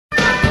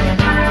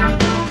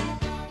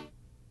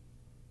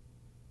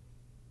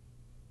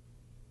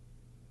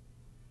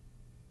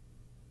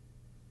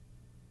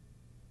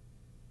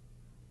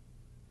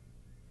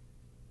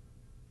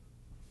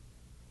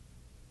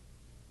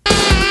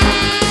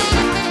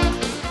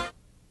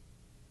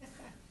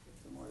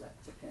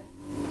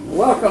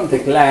Welcome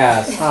to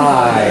class.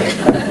 Hi.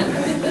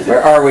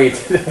 Where are we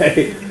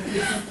today?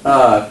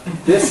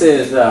 This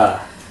is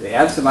the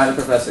absent-minded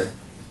professor.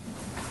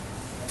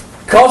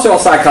 Cultural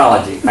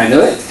psychology. I knew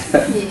it.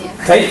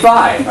 Yeah. Page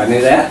 5. I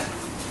knew that.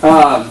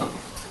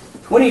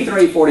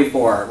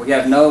 2344. We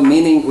have no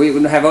meaning. We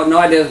have no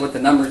idea what the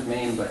numbers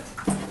mean, but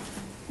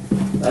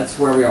that's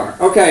where we are.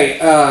 Okay.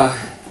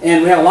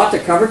 And we have a lot to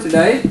cover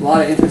today. A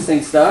lot of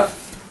interesting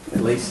stuff,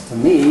 at least to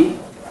me.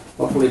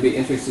 Hopefully it'll be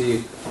interesting to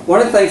you. One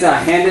of the things I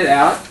handed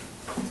out.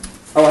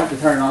 Oh, I have to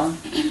turn it on?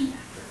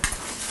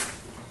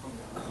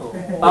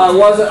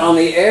 Was it on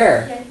the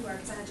air? Yeah, you were,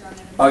 'cause I had you on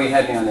the other Oh, you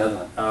had me on the other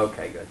one.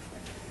 Okay, good.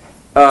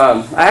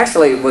 I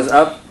actually was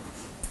up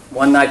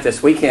one night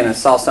this weekend and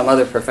saw some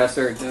other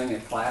professor doing a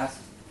class.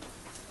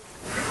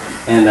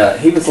 And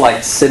he was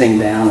like sitting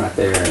down right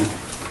there. And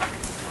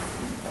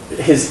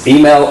his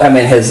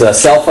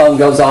cell phone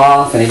goes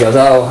off and he goes,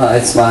 "Oh,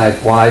 it's my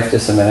wife,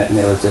 just a minute." And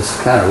it was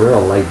just kind of real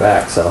laid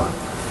back. So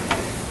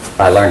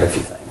I learned a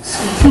few things.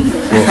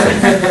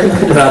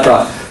 But I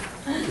thought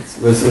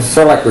it was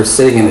sort of like we're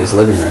sitting in his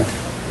living room.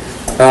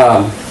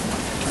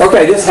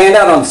 Okay, this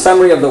handout on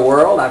summary of the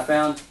world I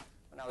found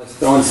when I was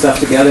throwing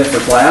stuff together for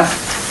class.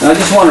 And I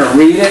just want to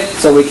read it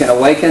so we can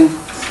awaken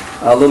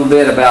a little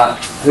bit about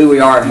who we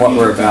are and what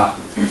we're about.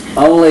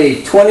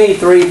 Only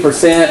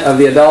 23% of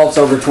the adults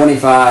over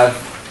 25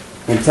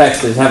 in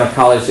Texas have a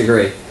college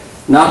degree.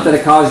 Not that a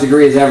college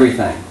degree is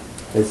everything.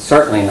 It's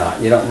certainly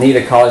not. You don't need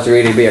a college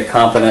degree to be a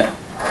competent,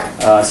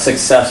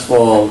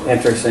 successful,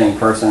 interesting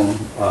person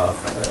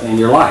in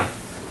your life.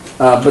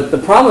 But the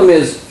problem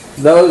is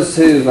those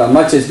who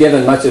much is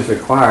given, much is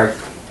required.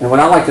 And what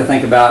I like to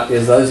think about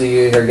is those of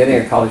you who are getting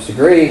a college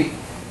degree,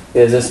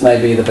 is this may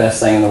be the best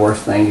thing and the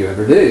worst thing you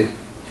ever do.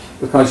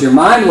 Because your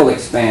mind will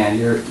expand,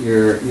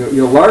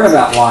 you'll learn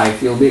about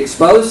life, you'll be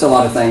exposed to a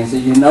lot of things,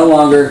 and you no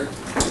longer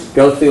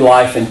go through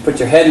life and put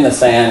your head in the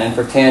sand and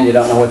pretend you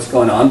don't know what's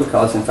going on,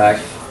 because in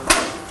fact,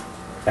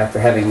 after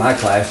having my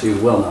class, you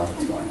will know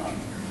what's going on.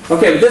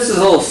 Okay, but this is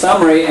a little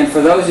summary, and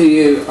for those of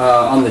you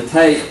on the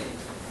tape,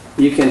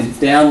 you can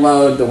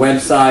download the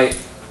website,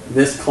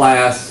 this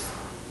class,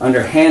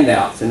 under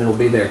handouts, and it'll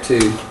be there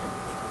too.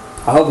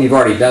 I hope you've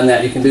already done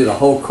that. You can do the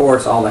whole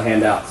course, all the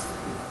handouts,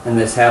 and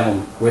just have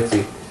them with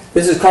you.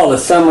 This is called a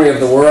summary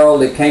of the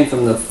world. It came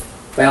from the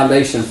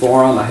Foundation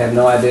Forum. I have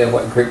no idea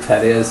what group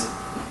that is,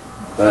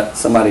 but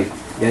somebody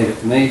gave it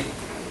to me.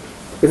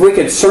 If we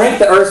could shrink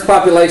the Earth's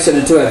population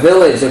into a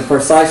village of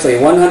precisely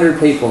 100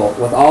 people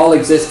with all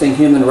existing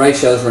human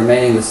ratios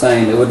remaining the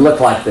same, it would look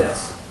like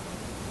this.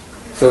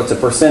 So it's a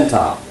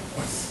percentile.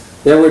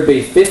 There would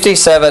be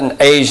 57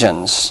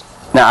 Asians.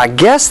 Now I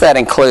guess that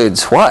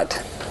includes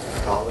what?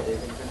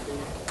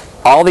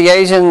 All the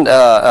Asian,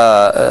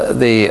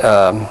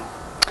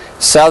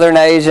 Southern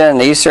Asian,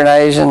 Eastern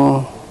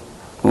Asian,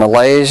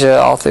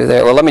 Malaysia, all through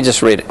there. Well, let me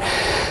just read it.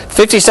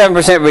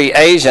 57% would be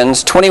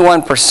Asians,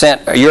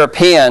 21%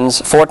 Europeans,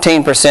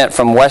 14%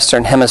 from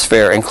Western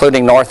Hemisphere,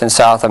 including North and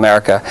South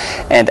America,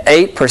 and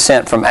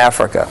 8% from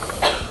Africa.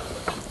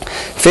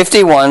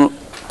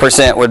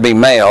 51% would be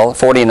male,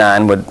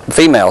 49 would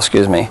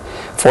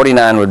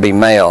be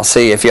male.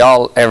 See, if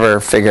y'all ever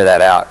figure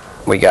that out,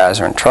 we guys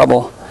are in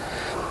trouble.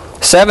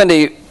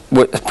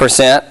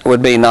 70%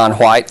 would be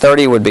non-white,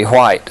 30 would be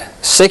white,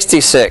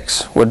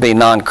 66 would be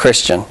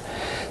non-Christian,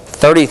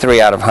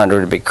 33 out of 100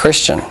 would be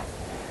Christian,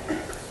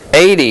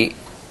 80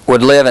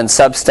 would live in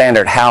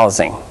substandard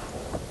housing.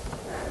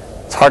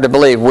 It's hard to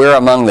believe we're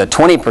among the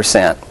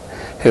 20%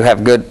 who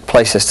have good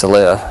places to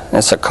live.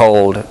 It's a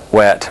cold,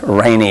 wet,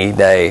 rainy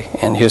day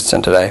in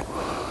Houston today.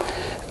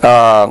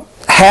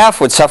 Half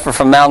would suffer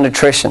from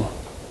malnutrition.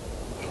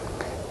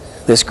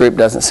 This group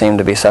doesn't seem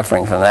to be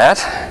suffering from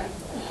that.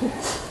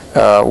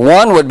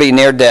 One would be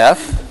near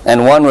death,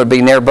 and one would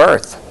be near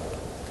birth.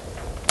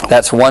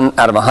 That's 1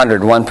 out of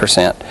 100,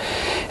 1%.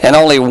 And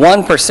only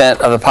 1%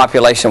 of the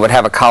population would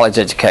have a college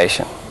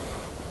education.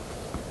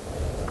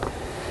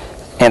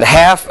 And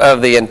half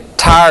of the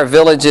entire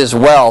village's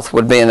wealth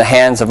would be in the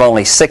hands of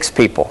only 6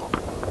 people.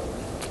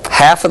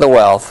 Half of the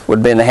wealth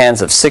would be in the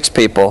hands of 6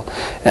 people,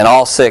 and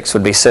all 6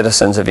 would be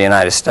citizens of the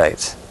United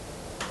States.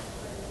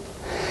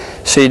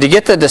 So to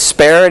get the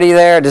disparity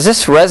there, does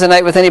this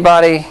resonate with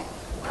anybody?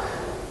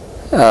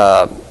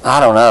 I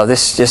don't know.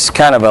 This is just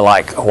kind of a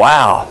like,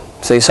 wow.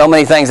 See, so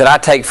many things that I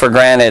take for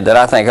granted that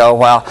I think, oh,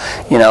 well,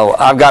 you know,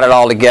 I've got it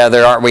all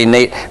together. Aren't we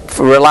neat?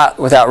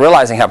 Without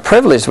realizing how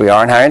privileged we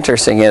are and how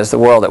interesting is the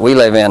world that we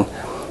live in.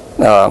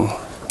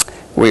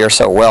 We are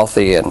so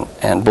wealthy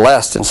and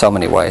blessed in so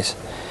many ways.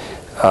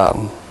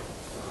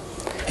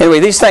 Anyway,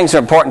 these things are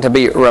important to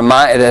be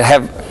reminded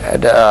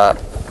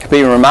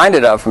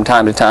of from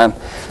time to time.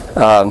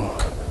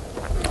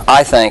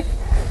 I think.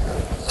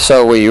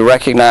 So we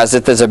recognize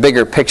that there's a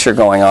bigger picture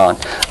going on.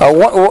 I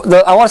want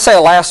to say a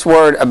last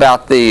word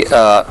about the,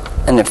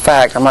 and in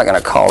fact, I'm not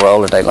going to call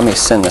roll today. Let me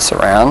send this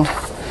around.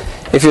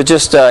 If you'll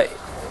just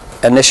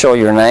initial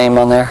your name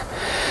on there.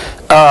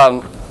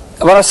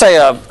 I want to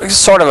say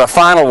sort of a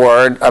final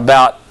word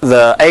about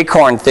the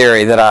acorn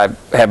theory that I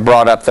have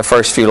brought up the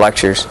first few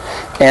lectures.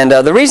 And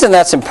the reason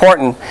that's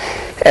important,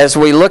 as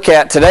we look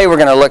at, today we're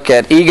going to look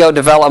at ego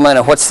development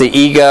and what's the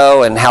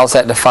ego and how's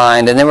that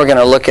defined, and then we're going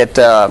to look at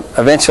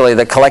eventually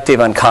the collective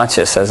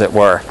unconscious, as it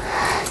were.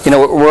 You know,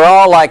 we're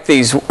all like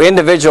these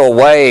individual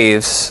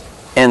waves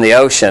in the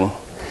ocean,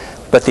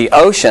 but the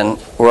ocean,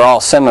 we're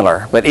all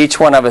similar, but each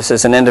one of us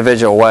is an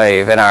individual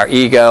wave, and our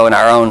ego and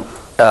our own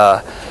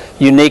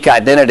unique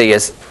identity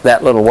is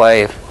that little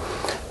wave.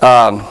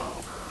 But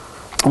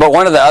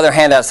one of the other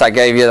handouts I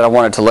gave you that I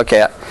wanted to look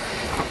at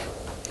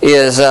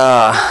is in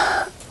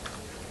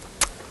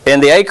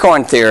the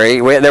acorn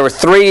theory, there were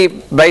three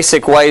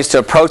basic ways to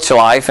approach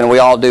life, and we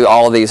all do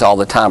all of these all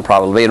the time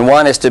probably. And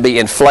one is to be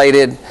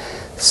inflated,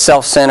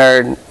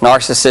 self-centered,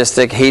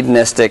 narcissistic,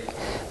 hedonistic,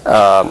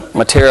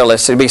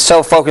 materialistic, to be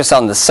so focused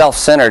on the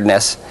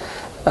self-centeredness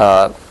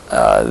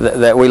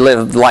that we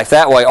live life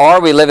that way,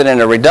 or we live it in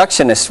a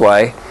reductionist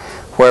way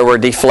where we're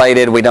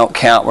deflated, we don't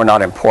count, we're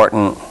not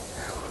important.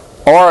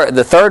 Or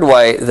the third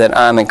way that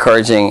I'm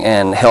encouraging,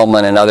 and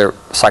Hillman and other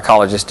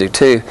psychologists do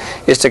too,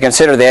 is to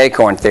consider the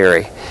acorn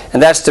theory.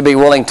 And that's to be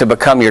willing to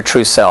become your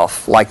true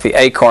self, like the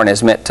acorn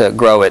is meant to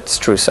grow its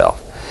true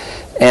self.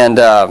 And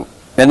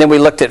then we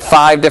looked at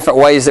 5 different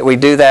ways that we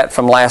do that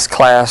from last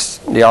class.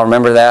 Do y'all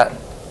remember that?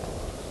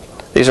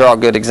 These are all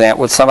good examples.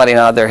 Would somebody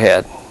nod their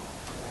head?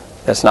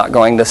 That's not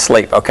going to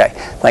sleep. Okay,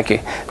 thank you.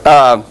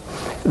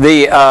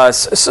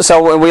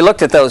 So when we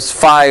looked at those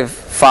five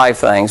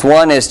things,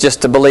 one is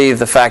just to believe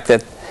the fact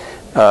that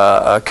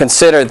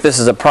consider that this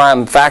is a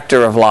prime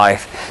factor of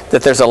life,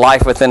 that there's a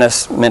life within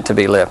us meant to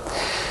be lived.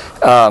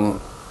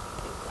 I'm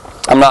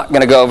not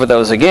going to go over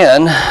those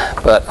again,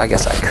 but I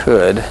guess I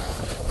could.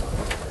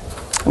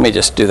 Let me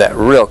just do that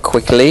real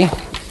quickly.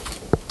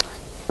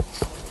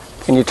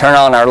 Can you turn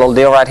on our little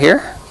deal right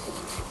here?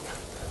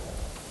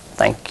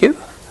 Thank you.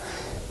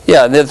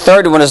 Yeah, the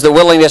third one is the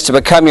willingness to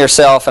become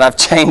yourself, and I've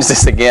changed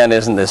this again,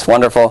 isn't this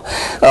wonderful?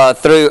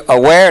 Through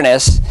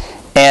awareness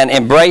and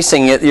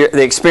embracing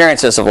the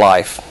experiences of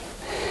life.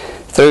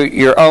 Through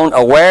your own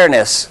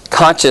awareness,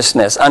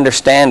 consciousness,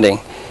 understanding,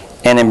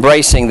 and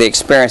embracing the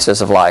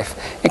experiences of life.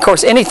 And of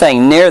course,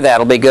 anything near that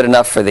will be good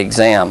enough for the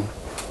exam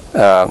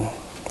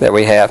that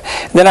we have.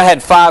 Then I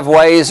had 5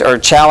 ways or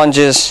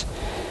challenges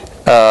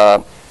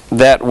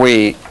that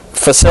we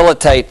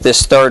facilitate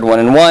this third one.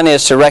 And one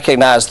is to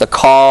recognize the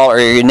call or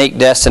your unique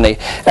destiny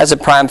as a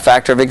prime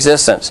factor of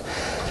existence.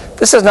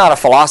 This is not a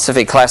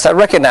philosophy class. I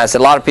recognize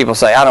that a lot of people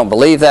say, I don't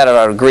believe that, or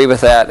I don't agree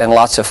with that, and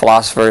lots of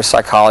philosophers,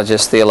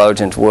 psychologists,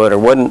 theologians would or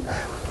wouldn't.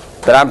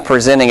 But I'm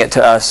presenting it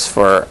to us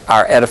for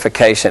our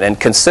edification and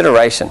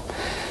consideration.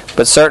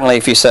 But certainly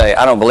if you say,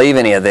 I don't believe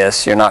any of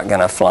this, you're not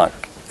going to flunk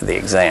the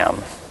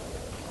exam.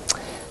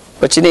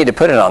 But you need to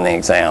put it on the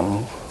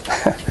exam.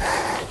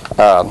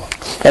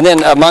 And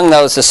then among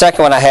those, the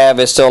second one I have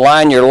is to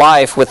align your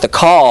life with the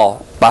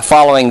call by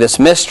following this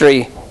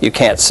mystery you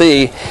can't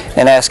see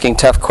and asking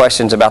tough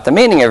questions about the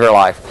meaning of your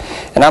life.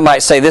 And I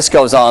might say this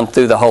goes on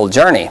through the whole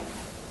journey,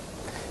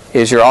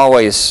 is you're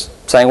always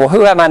saying, well,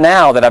 who am I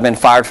now that I've been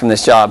fired from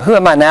this job? Who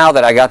am I now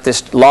that I got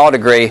this law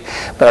degree,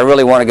 but I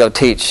really want to go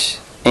teach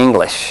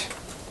English?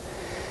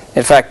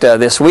 In fact,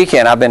 this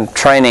weekend I've been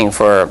training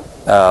for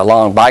a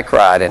long bike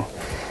ride, and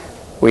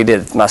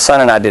my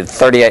son and I did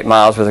 38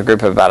 miles with a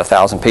group of about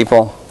 1,000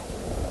 people.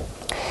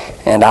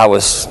 And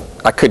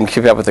I couldn't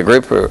keep up with the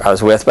group I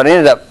was with, but I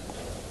ended up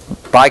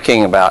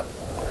biking about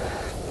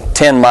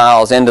 10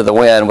 miles into the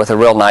wind with a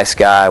real nice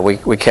guy.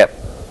 We kept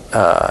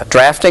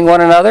drafting one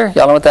another.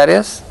 Y'all know what that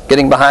is?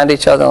 Getting behind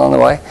each other along the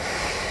way.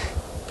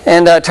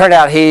 And it turned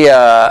out he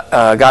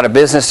got a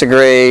business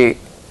degree.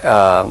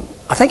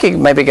 I think he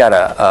maybe got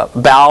a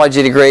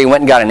biology degree,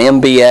 went and got an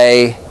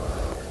MBA,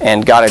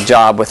 and got a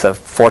job with a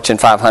Fortune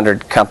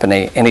 500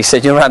 company. And he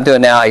said, you know what I'm doing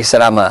now? He said,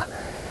 I'm a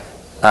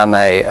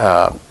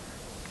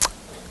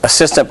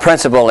assistant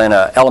principal in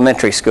an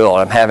elementary school,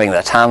 and I'm having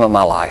the time of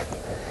my life.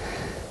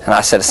 And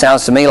I said, it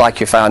sounds to me like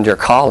you found your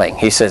calling.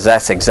 He says,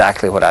 that's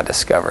exactly what I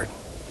discovered.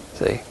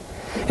 See?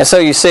 And so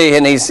you see,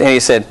 and he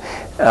said,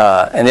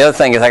 and the other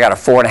thing is I got a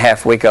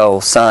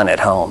 4.5-week-old son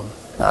at home.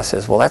 And I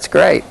says, well, that's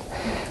great.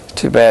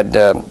 Too bad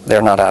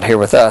they're not out here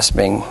with us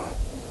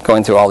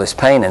going through all this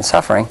pain and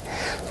suffering.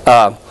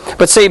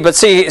 But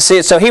see,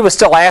 so he was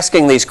still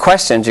asking these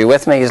questions. You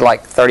with me? He's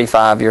like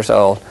 35 years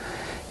old,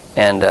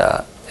 and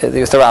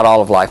throughout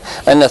all of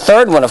life. And the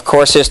third one, of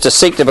course, is to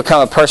seek to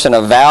become a person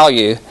of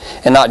value,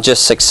 and not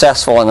just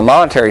successful in the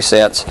monetary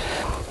sense,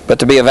 but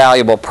to be a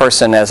valuable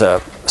person as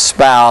a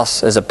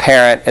spouse, as a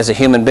parent, as a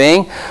human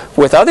being,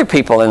 with other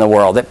people in the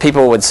world. That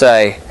people would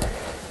say,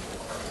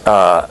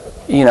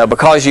 you know,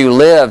 because you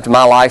lived,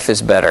 my life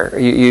is better.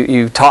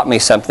 You taught me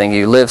something.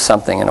 You lived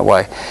something in a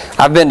way.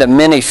 I've been to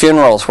many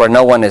funerals where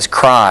no one has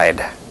cried.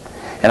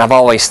 And I've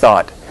always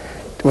thought,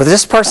 was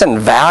this person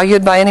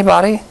valued by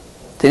anybody?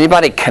 Did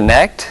anybody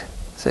connect?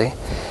 See?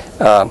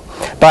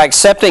 By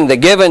accepting the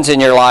givens in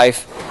your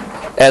life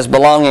as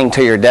belonging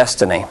to your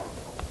destiny.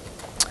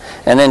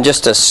 And then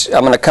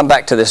I'm going to come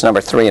back to this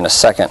number 3 in a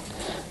second.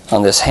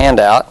 on this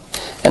handout.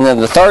 And then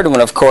the third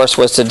one, of course,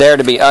 was to dare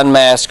to be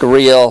unmasked,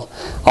 real,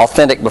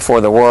 authentic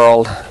before the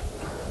world.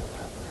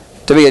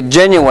 To be a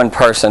genuine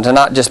person, to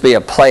not just be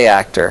a play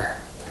actor.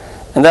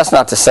 And that's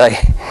not to say,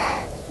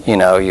 you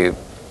know,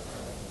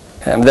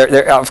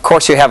 of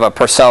course you have a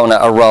persona,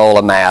 a role,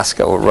 a mask,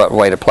 a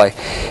way to play.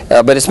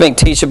 But it's being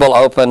teachable,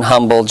 open,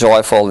 humble,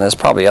 joyful, and there's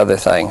probably other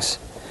things.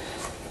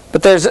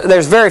 But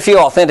there's very few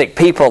authentic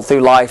people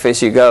through life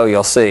as you go,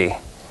 you'll see,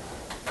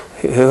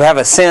 who have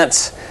a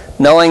sense,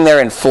 knowing their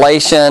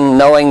inflation,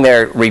 knowing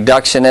their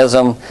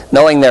reductionism,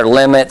 knowing their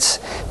limits,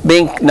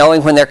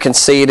 knowing when they're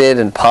conceited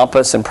and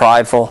pompous and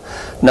prideful,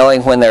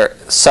 knowing when they're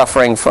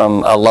suffering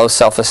from a low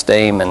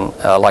self-esteem and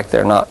like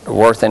they're not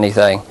worth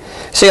anything.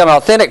 See, an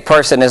authentic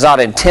person is not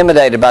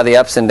intimidated by the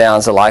ups and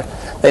downs of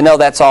life. They know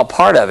that's all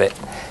part of it.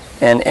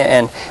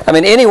 And I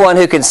mean, anyone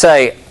who can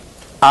say,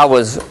 I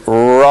was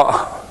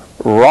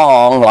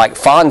wrong, like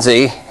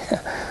Fonzie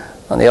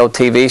on the old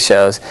TV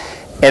shows,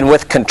 and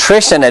with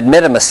contrition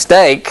admit a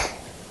mistake.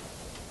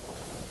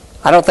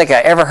 I don't think I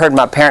ever heard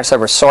my parents say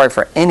we're sorry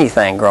for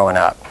anything growing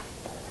up.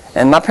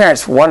 And my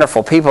parents,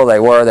 wonderful people they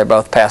were, they're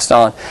both passed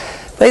on.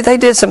 They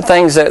did some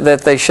things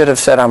that they should have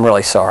said, I'm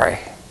really sorry.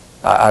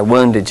 I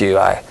wounded you,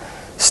 I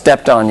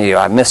stepped on you,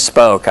 I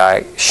misspoke,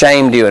 I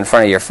shamed you in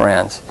front of your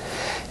friends.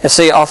 And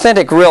see,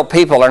 authentic, real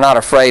people are not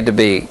afraid to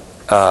be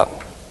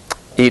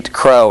eat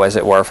crow, as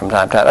it were, from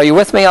time to time. Are you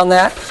with me on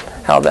that?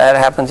 How that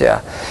happens?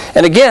 Yeah.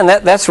 And again,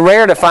 that's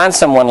rare to find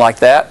someone like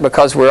that,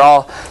 because we're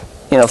all,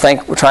 you know,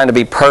 think we're trying to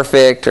be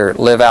perfect or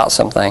live out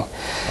something.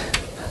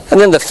 And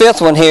then the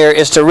fifth one here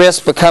is to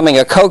risk becoming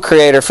a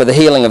co-creator for the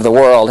healing of the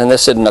world. And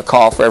this isn't a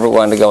call for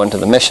everyone to go into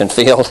the mission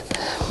field.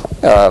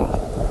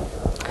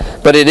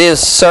 But it is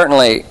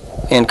certainly,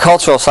 in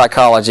cultural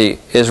psychology,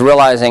 is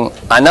realizing,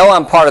 I know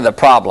I'm part of the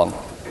problem,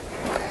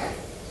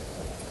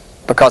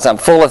 because I'm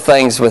full of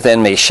things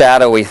within me,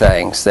 shadowy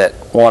things that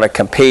want to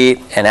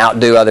compete and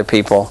outdo other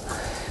people,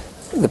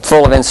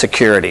 full of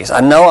insecurities. I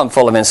know I'm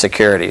full of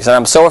insecurities, and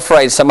I'm so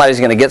afraid somebody's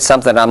going to get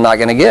something I'm not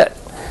going to get.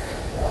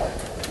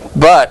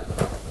 But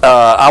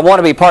I want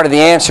to be part of the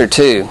answer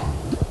too,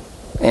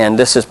 and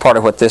this is part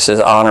of what this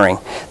is honoring,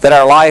 that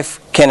our life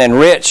can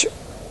enrich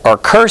or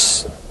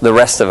curse the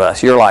rest of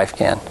us. Your life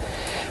can.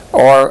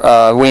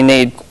 Or we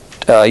need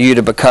you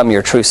to become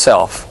your true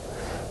self.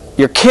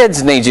 Your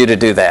kids need you to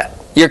do that.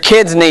 Your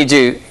kids need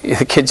you,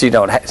 the kids you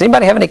don't have. Does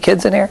anybody have any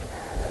kids in here?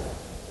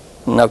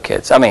 No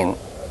kids. I mean,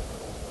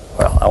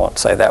 well, I won't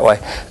say it that way.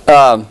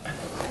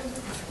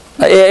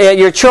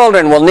 Your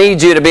children will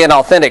need you to be an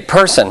authentic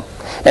person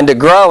and to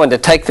grow and to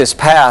take this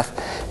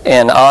path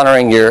in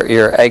honoring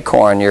your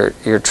acorn,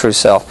 your true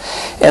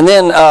self. And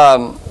then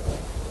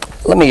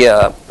let me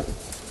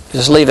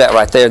just leave that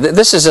right there.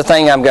 This is the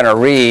thing I'm going to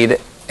read,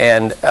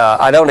 and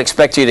I don't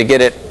expect you to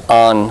get it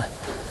on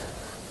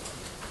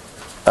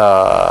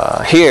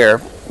here,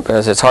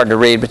 because it's hard to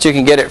read, but you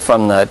can get it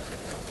from the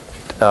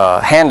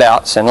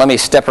handouts. And let me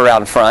step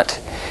around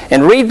front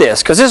and read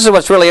this, because this is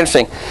what's really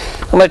interesting.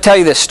 I'm going to tell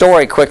you this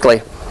story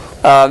quickly.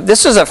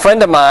 This is a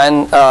friend of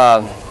mine.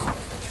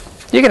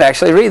 You can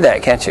actually read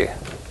that, can't you?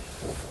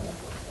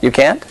 You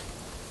can't?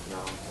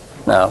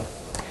 No.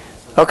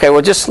 Okay,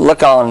 well, just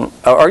look on,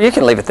 or you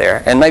can leave it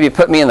there, and maybe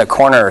put me in the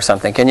corner or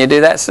something. Can you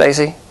do that,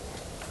 Stacy?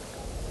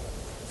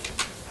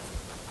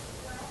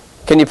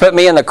 Can you put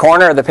me in the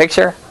corner of the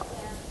picture?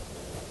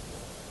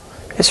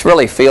 This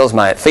really feeds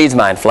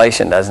my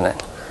inflation, doesn't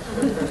it?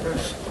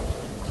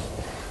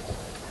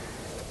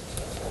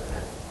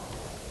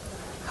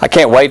 I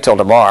can't wait till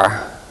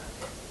tomorrow.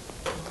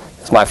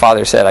 As my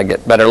father said, I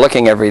get better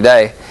looking every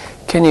day.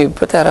 Can you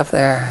put that up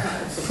there?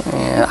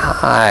 Yeah,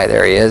 hi,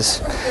 there he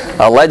is.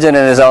 A legend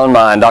in his own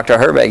mind, Dr.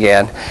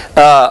 Herbegan.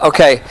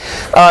 Okay,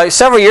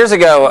 several years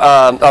ago,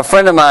 a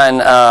friend of mine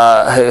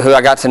who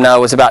I got to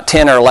know was about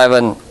 10 or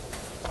 11,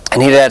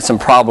 and he'd had some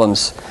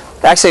problems.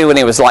 Actually, when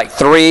he was like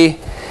 3,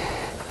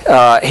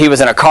 he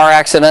was in a car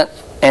accident,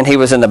 and he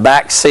was in the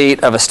back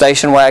seat of a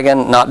station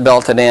wagon, not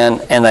belted in,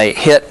 and they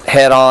hit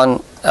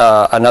head-on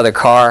another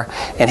car,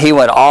 and he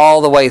went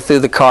all the way through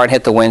the car and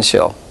hit the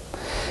windshield.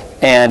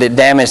 And it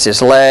damaged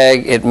his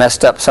leg, it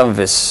messed up some of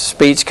his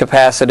speech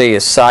capacity,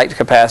 his sight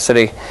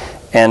capacity,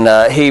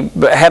 and he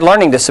had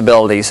learning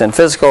disabilities and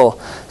physical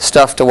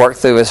stuff to work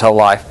through his whole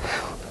life.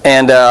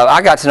 And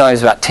I got to know him, he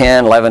was about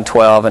 10, 11,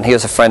 12, and he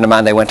was a friend of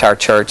mine. They went to our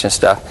church and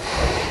stuff.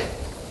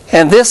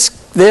 And this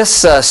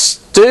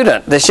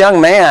student, this young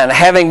man,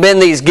 having been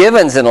these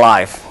givens in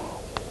life,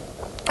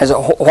 as a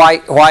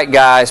white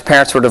guy, his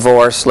parents were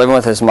divorced, living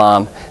with his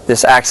mom,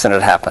 this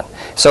accident happened.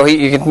 So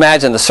you can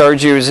imagine the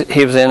surgeries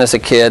he was in as a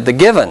kid, the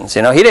givens.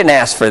 You know, he didn't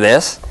ask for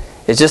this.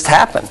 It just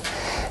happened.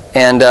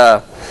 And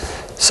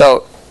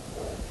so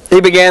he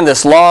began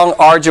this long,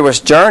 arduous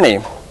journey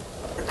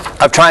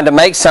of trying to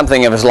make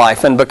something of his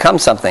life and become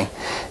something.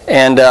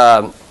 And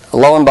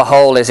lo and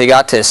behold, as he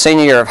got to his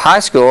senior year of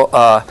high school,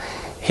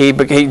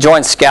 he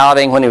joined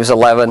scouting when he was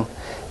 11,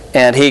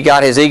 and he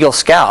got his Eagle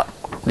Scout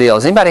deal.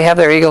 Does anybody have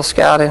their Eagle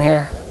Scout in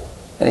here?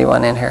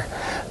 Anyone in here?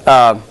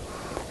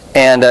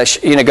 and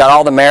got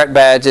all the merit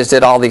badges,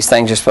 did all these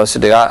things you're supposed to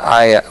do.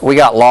 We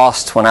got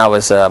lost when I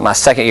was my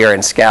second year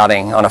in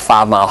scouting on a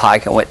 5-mile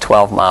hike and went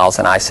 12 miles,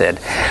 and I said,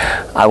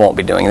 I won't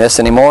be doing this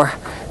anymore.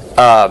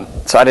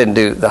 So I didn't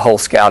do the whole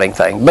scouting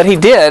thing, but he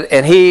did,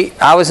 and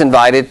I was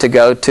invited to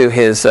go to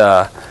his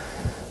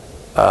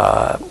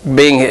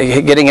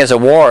getting his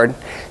award,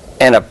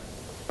 and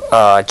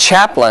a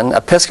chaplain,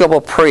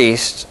 Episcopal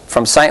priest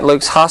from St.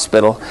 Luke's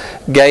Hospital,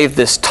 gave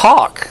this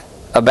talk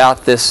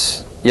about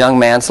this young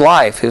man's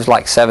life who's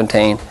like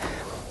 17,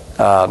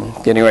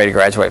 getting ready to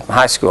graduate from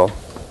high school.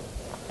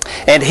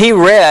 And he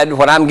read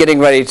what I'm getting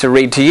ready to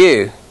read to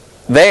you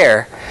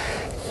there.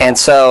 And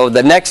so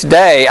the next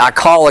day I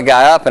called the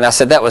guy up and I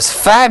said, that was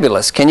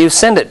fabulous. Can you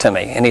send it to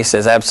me? And he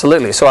says,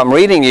 absolutely. So I'm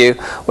reading you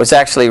was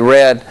actually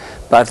read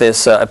by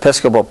this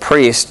Episcopal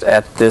priest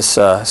at this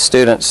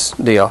student's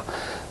deal,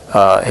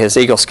 his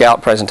Eagle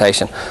Scout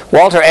presentation.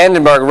 Walter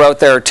Andenberg wrote,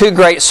 there are two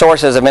great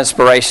sources of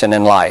inspiration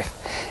in life.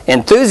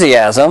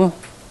 Enthusiasm,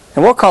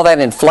 and we'll call that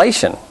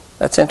inflation.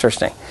 That's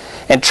interesting.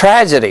 And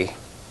tragedy,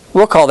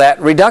 we'll call that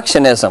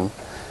reductionism.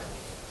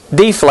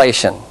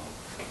 Deflation,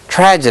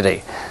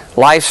 tragedy.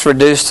 Life's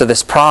reduced to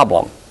this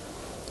problem.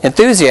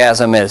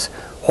 Enthusiasm is,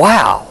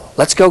 wow,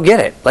 let's go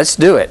get it. Let's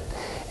do it.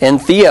 And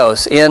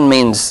theos, in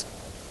means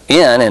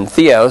in, and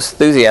theos,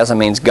 enthusiasm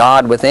means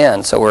God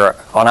within. So we're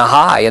on a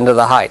high, into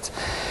the heights.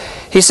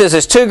 He says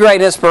there's two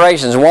great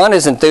inspirations. One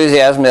is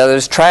enthusiasm, the other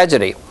is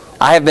tragedy.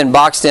 I have been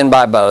boxed in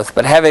by both,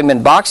 but having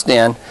been boxed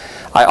in,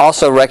 I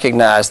also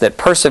recognize that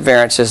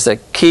perseverance is the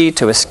key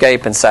to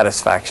escape and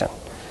satisfaction.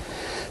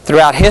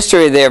 Throughout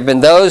history, there have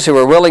been those who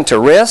were willing to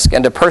risk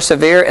and to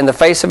persevere in the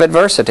face of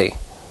adversity.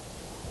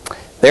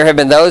 There have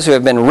been those who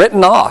have been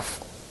written off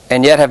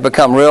and yet have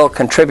become real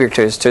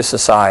contributors to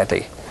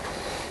society.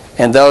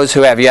 And those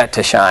who have yet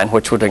to shine,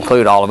 which would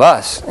include all of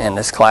us in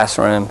this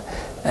classroom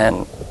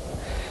and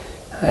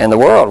in the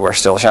world, we're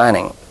still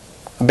shining.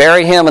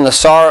 Bury him in the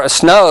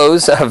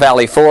snows of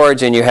Valley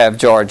Forge, and you have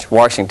George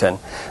Washington.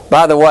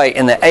 By the way,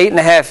 in the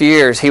 8.5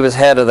 years he was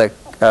head of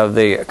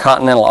the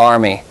Continental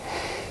Army,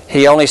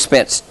 he only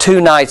spent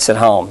 2 nights at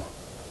home.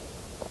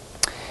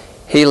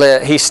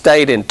 He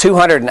stayed in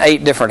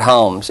 208 different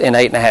homes in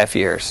 8.5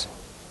 years.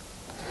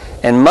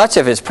 And much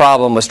of his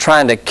problem was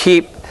trying to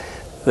keep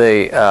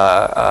the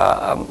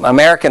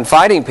American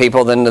fighting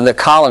people in the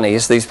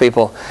colonies, these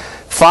people,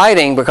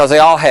 fighting because they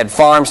all had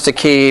farms to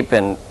keep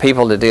and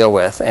people to deal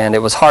with, and it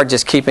was hard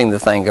just keeping the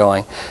thing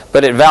going.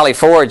 But at Valley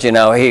Forge,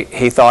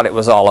 he thought it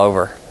was all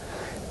over.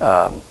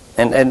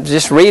 And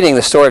just reading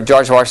the story of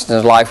George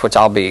Washington's life, which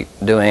I'll be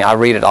doing, I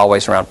read it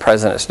always around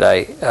President's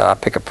Day. I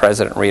pick a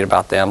president and read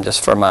about them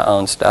just for my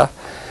own stuff.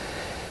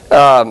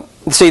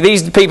 See,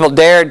 these people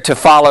dared to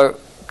follow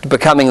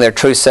becoming their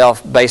true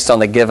self based on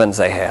the givens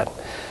they had.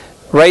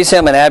 Raise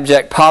him in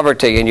abject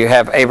poverty, and you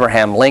have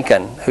Abraham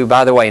Lincoln, who,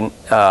 by the way,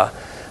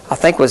 I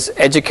think was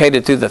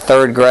educated through the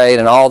 3rd grade,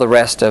 and all the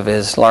rest of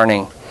his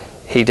learning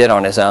he did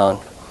on his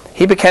own.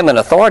 He became an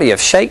authority of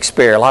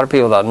Shakespeare. A lot of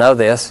people don't know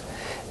this.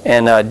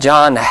 And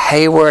John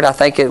Hayward, I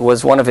think it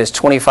was one of his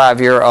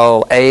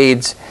 25-year-old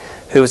aides,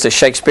 who was a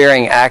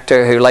Shakespearean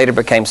actor who later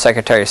became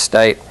Secretary of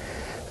State.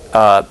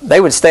 They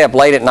would stay up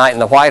late at night in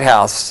the White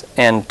House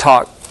and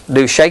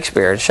do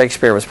Shakespeare.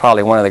 Shakespeare was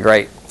probably one of the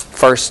great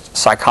first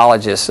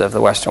psychologists of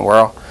the Western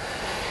world.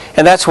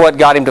 And that's what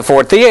got him to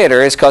Ford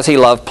Theater, is because he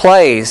loved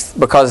plays,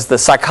 because the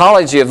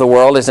psychology of the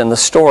world is in the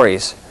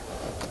stories.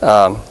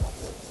 But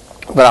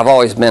I've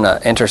always been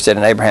interested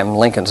in Abraham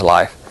Lincoln's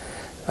life,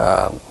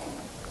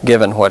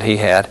 given what he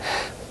had.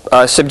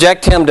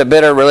 Subject him to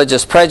bitter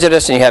religious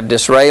prejudice, and you have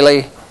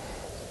Disraeli.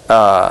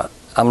 I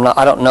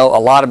don't know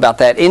a lot about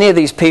that. Any of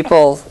these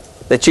people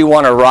that you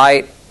want to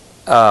write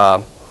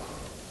a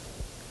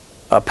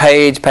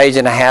page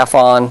and a half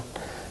on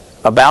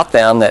about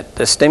them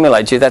that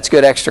stimulates you, that's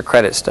good extra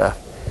credit stuff.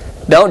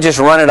 Don't just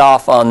run it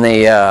off on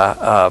the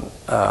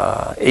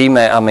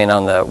email, on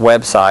the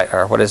website,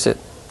 or what is it,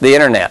 the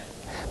internet.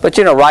 But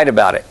write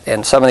about it,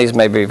 and some of these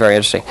may be very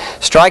interesting.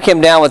 Strike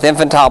him down with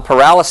infantile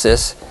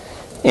paralysis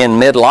in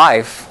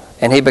midlife,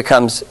 and he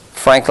becomes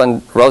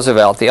Franklin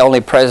Roosevelt, the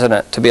only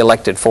president to be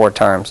elected 4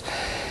 terms.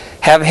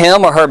 Have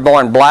him or her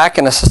born black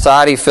in a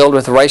society filled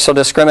with racial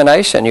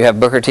discrimination. You have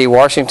Booker T.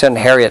 Washington,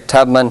 Harriet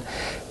Tubman,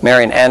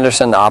 Marian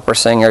Anderson, the opera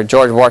singer,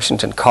 George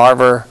Washington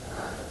Carver,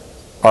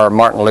 or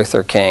Martin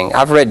Luther King.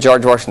 I've read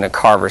George Washington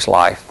Carver's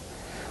life.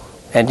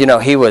 And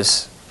he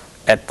was,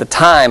 at the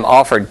time,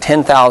 offered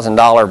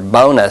 $10,000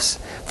 bonus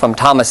from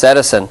Thomas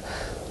Edison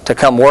to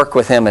come work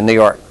with him in New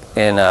York,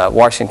 in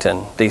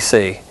Washington,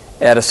 D.C.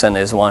 Edison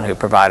is one who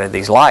provided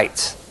these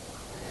lights.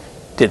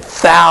 Did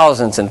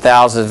thousands and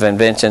thousands of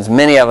inventions.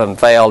 Many of them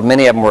failed.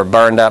 Many of them were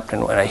burned up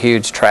in a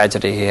huge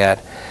tragedy he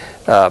had.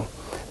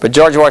 But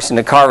George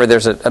Washington Carver,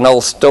 there's an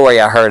old story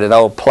I heard, an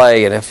old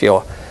play, and if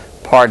you'll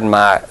pardon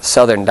my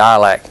southern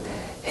dialect,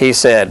 he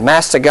said,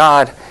 "Master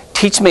God,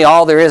 teach me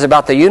all there is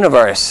about the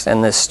universe."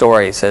 In this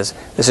story, he says,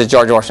 this is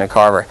George Washington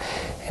Carver,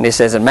 and he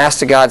says, and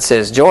Master God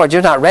says, "George,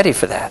 you're not ready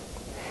for that."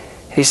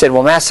 He said,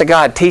 "Well, Master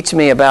God, teach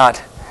me about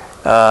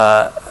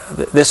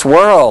this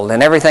world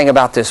and everything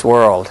about this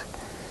world.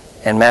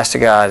 And Master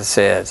God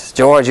says,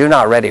 George, you're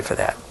not ready for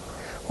that.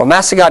 Well,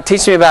 Master God,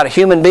 teach me about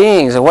human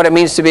beings and what it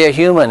means to be a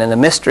human and the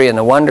mystery and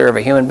the wonder of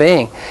a human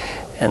being.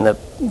 And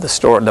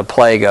the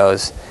play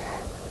goes,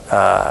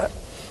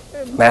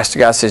 Master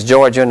God says,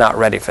 George, you're not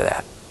ready for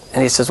that.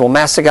 And he says, well,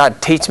 Master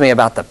God, teach me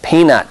about the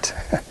peanut.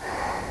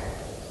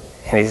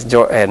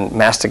 And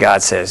Master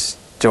God says,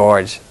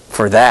 George,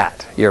 for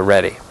that, you're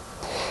ready.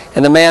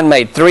 And the man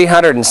made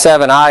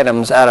 307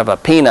 items out of a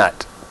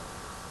peanut.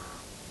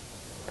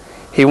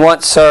 He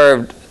once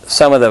served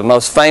some of the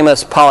most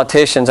famous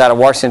politicians out of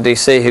Washington,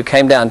 D.C. who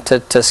came down to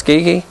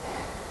Tuskegee,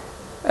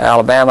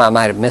 Alabama. I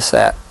might have missed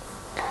that.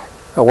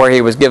 Where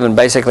he was given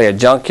basically a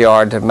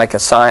junkyard to make a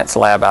science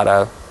lab out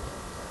of.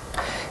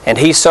 And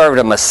he served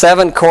them a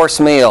 7-course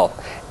meal.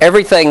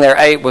 Everything they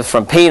ate was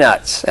from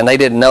peanuts, and they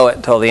didn't know it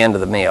until the end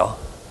of the meal.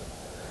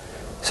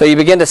 So you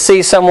begin to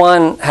see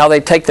someone, how they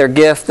take their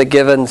gift, the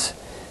givens,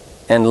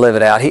 and live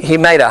it out. He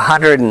made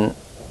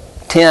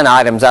 110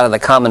 items out of the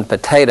common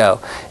potato,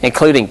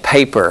 including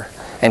paper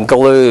and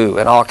glue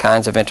and all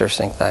kinds of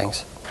interesting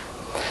things.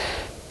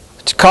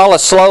 To call a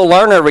slow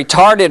learner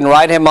retarded and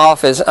write him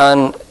off as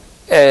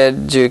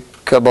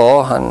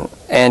uneducable,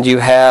 and you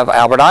have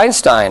Albert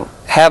Einstein.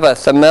 Have a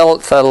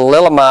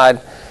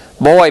thalidomide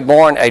boy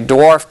born a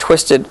dwarf,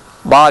 twisted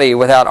body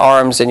without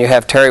arms, and you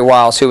have Terry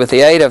Wiles, who with the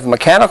aid of a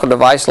mechanical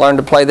device learned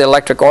to play the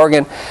electric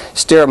organ,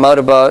 steer a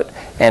motorboat,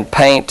 and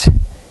paint.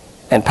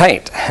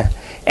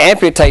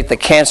 Amputate the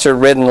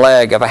cancer-ridden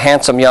leg of a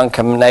handsome young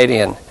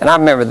Canadian. And I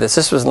remember this.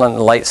 This was in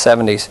the late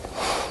 70s.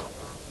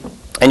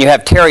 And you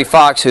have Terry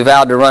Fox, who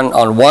vowed to run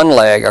on one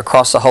leg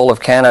across the whole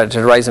of Canada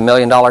to raise $1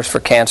 million for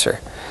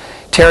cancer.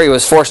 Terry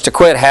was forced to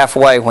quit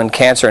halfway when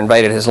cancer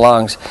invaded his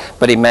lungs,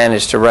 but he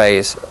managed to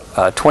raise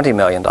 $20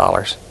 million.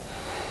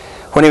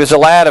 When he was a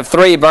lad of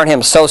 3, he burned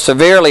him so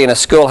severely in a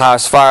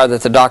schoolhouse fire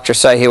that the doctors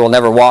say he will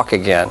never walk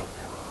again.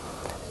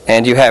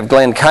 And you have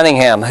Glenn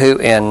Cunningham, who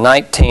in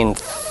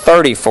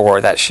 1934,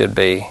 that should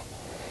be,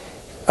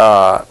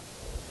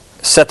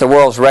 set the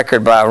world's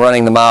record by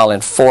running the mile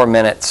in 4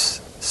 minutes,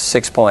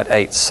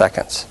 6.8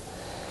 seconds.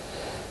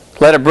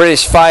 Let a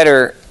British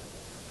fighter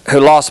who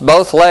lost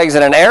both legs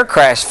in an air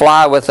crash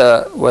fly with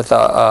a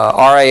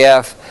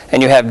RAF,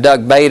 and you have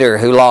Doug Bader,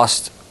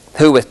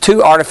 who with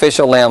 2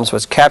 artificial limbs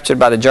was captured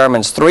by the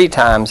Germans 3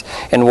 times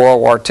in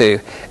World War II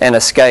and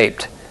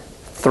escaped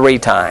 3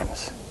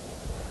 times.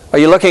 Are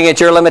you looking at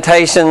your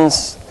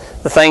limitations,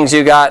 the things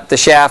you got the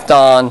shaft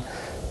on,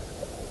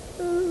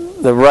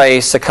 the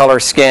race, the color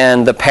of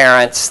skin, the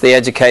parents, the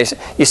education?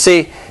 You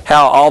see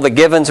how all the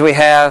givens we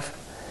have,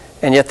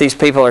 and yet these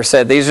people are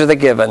said these are the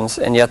givens,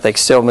 and yet they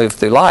still move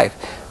through life.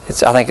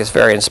 I think it's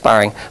very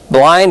inspiring.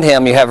 Behind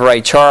him, you have Ray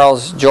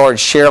Charles,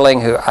 George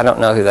Shearling, who I don't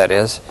know who that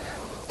is,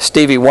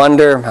 Stevie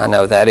Wonder, I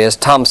know who that is,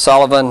 Tom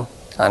Sullivan,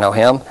 I know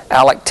him,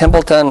 Alec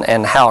Templeton,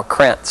 and Hal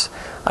Krentz.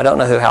 I don't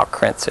know who Hal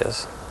Krentz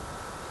is.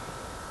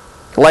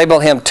 Label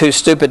him too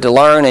stupid to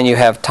learn, and you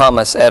have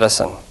Thomas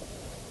Edison.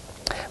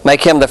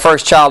 Make him the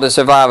first child to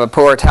survive a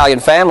poor Italian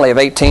family of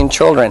 18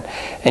 children,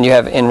 and you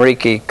have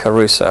Enrique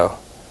Caruso.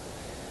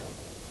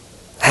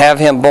 Have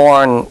him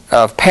born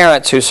of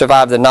parents who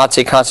survived the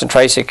Nazi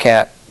concentration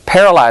camp,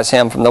 paralyze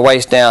him from the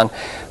waist down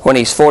when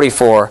he's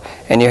 44,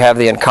 and you have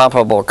the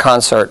incomparable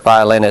concert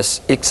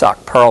violinist Itzhak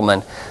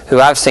Perlman, who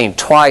I've seen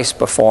twice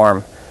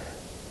perform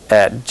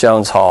at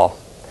Jones Hall.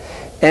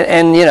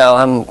 And you know,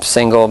 I'm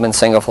single, I've been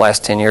single for the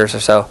last 10 years or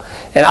so,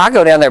 and I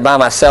go down there by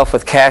myself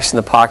with cash in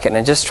the pocket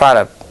and just try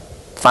to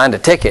find a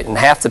ticket, and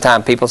half the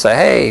time people say,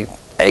 hey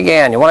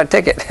Gan, you want a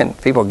ticket? And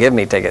people give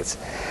me tickets.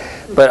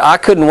 But I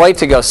couldn't wait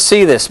to go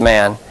see this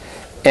man.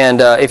 And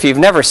if you've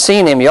never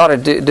seen him, you ought to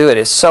do it.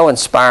 It's so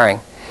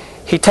inspiring.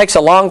 He takes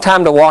a long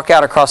time to walk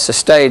out across the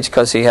stage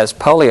because he has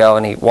polio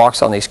and he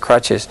walks on these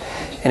crutches.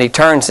 And he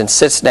turns and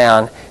sits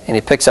down and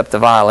he picks up the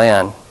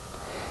violin.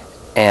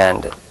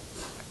 And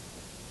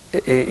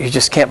you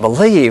just can't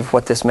believe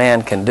what this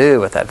man can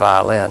do with that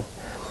violin.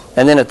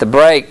 And then at the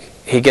break,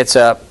 he gets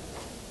up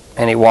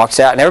and he walks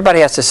out. And everybody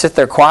has to sit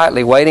there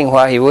quietly waiting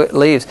while he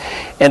leaves.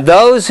 And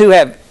those who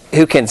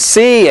can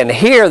see and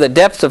hear the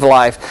depths of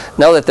life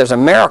know that there's a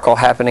miracle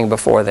happening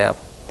before them.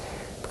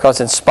 Because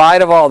in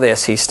spite of all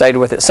this, he stayed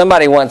with it.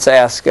 Somebody once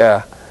asked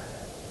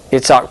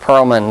Itzhak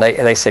Perlman,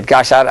 they said,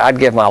 gosh, I'd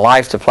give my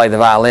life to play the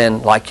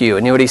violin like you.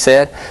 And you know what he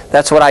said?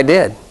 That's what I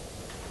did.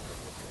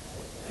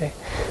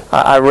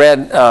 I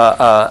read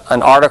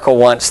an article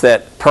once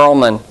that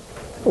Perlman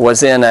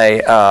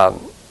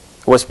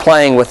was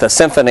playing with a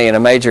symphony in a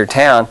major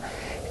town,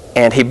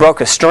 and he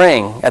broke a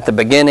string at the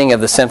beginning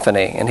of the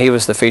symphony, and he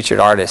was the featured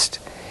artist.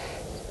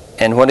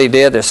 And what he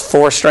did, there's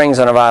 4 strings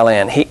on a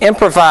violin. He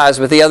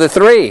improvised with the other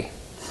 3.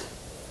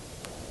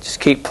 Just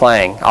keep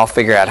playing. I'll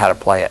figure out how to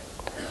play it.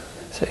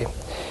 See,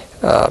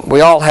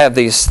 we all have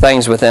these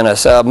things within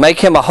us.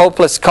 Make him a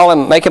hopeless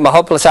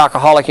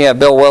alcoholic. You have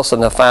Bill Wilson,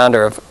 the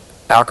founder of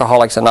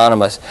Alcoholics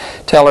Anonymous.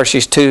 Tell her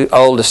she's too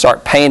old to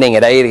start painting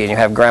at 80, and you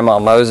have Grandma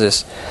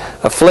Moses.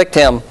 Afflict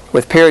him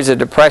with periods of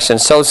depression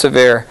so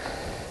severe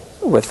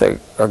with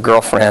a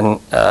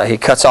girlfriend. He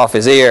cuts off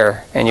his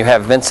ear, and you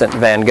have Vincent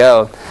van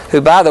Gogh,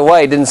 who, by the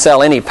way, didn't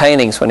sell any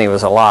paintings when he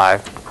was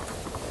alive.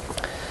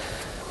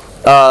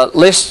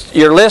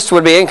 Your list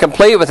would be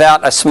incomplete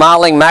without a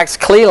smiling Max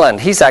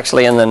Cleland. He's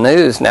actually in the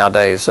news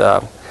nowadays,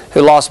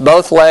 who lost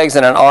both legs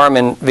and an arm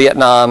in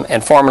Vietnam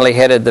and formerly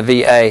headed the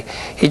VA.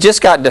 He just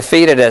got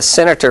defeated as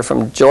senator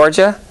from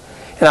Georgia,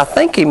 and I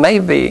think he may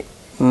be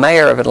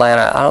mayor of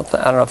Atlanta. I don't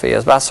know if he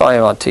is, but I saw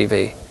him on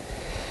TV.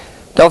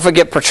 Don't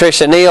forget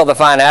Patricia Neal, the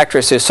fine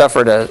actress who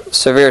suffered a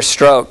severe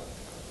stroke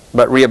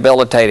but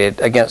rehabilitated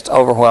against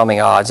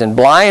overwhelming odds, and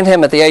blind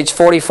him at the age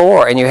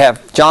 44. And you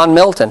have John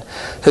Milton,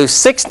 who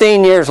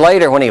 16 years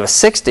later, when he was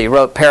 60,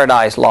 wrote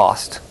Paradise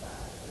Lost.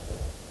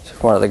 It's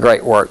one of the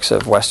great works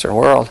of Western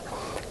world.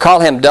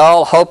 Call him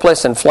dull,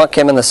 hopeless, and flunk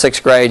him in the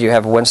 6th grade. You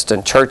have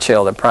Winston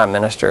Churchill, the Prime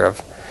Minister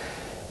of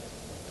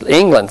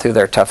England through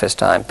their toughest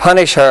time.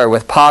 Punish her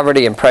with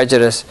poverty and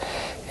prejudice,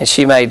 and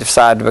she may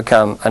decide to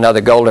become another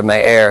Golda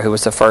Meir, who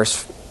was the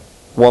first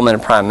woman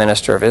Prime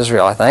Minister of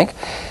Israel, I think.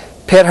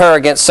 Pit her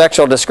against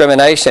sexual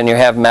discrimination. You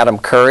have Madame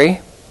Curie.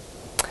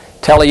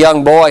 Tell a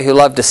young boy who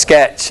loved to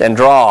sketch and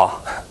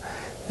draw.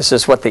 This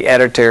is what the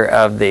editor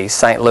of the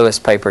St. Louis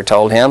paper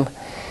told him,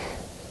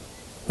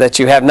 that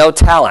you have no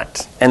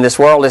talent and this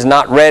world is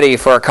not ready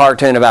for a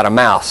cartoon about a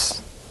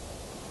mouse.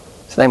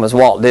 His name was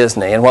Walt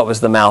Disney, and what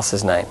was the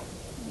mouse's name?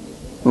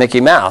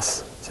 Mickey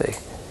Mouse. See,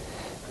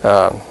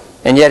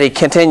 and yet he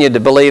continued to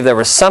believe there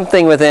was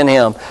something within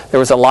him. There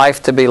was a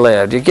life to be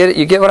lived. You get it?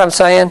 You get what I'm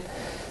saying?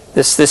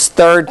 This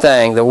third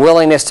thing, the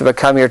willingness to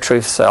become your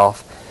true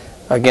self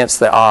against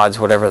the odds,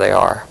 whatever they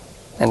are.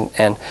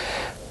 And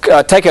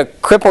take a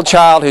crippled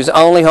child whose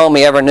only home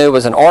he ever knew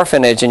was an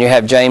orphanage, and you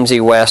have James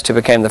E. West, who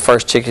became the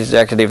first chief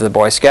executive of the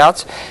Boy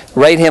Scouts.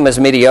 Rate him as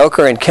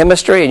mediocre in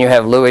chemistry, and you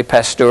have Louis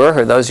Pasteur,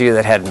 who those of you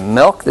that had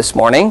milk this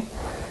morning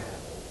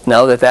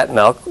know that that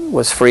milk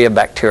was free of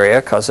bacteria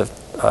because of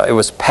it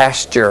was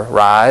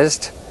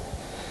pasteurized.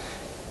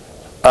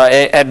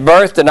 At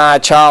birth, deny a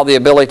child the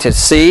ability to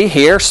see,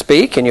 hear,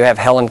 speak, and you have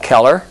Helen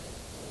Keller,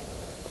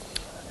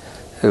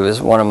 who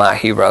is one of my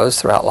heroes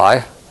throughout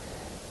life.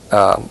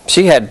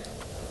 She had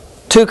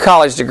 2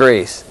 college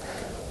degrees.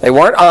 They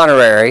weren't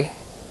honorary.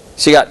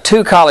 She got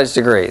 2 college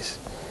degrees,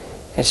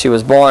 and she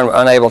was born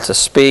unable to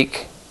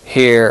speak,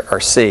 hear, or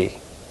see.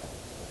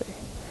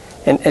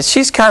 And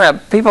she's kind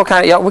of, people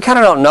kind of, you know, we kind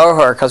of don't know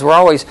her because we're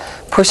always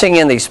pushing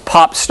in these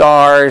pop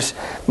stars,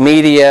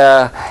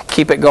 media,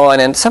 keep it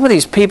going. And some of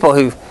these people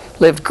who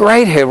lived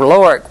great,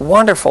 heroic,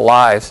 wonderful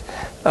lives,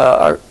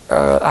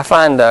 I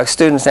find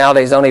students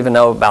nowadays don't even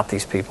know about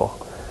these people.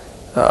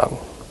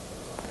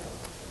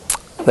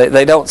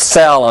 They don't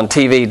sell on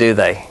TV, do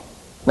they?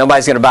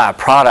 Nobody's going to buy a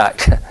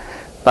product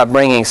by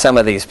bringing some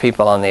of these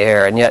people on the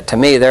air. And yet, to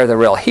me, they're the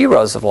real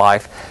heroes of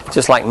life,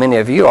 just like many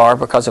of you are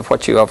because of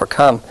what you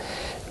overcome.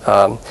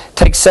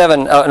 Make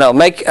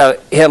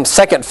him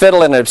second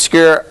fiddle in an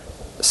obscure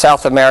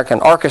South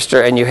American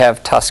orchestra, and you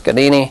have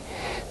Toscanini.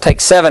 Take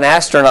 7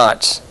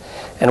 astronauts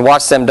and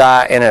watch them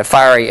die in a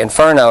fiery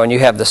inferno, and you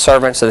have the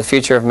servants of the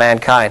future of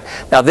mankind.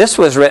 Now, this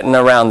was written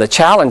around the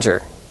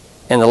Challenger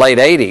in the late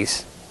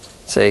 80s,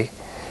 see?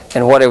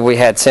 And what have we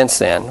had since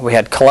then? We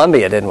had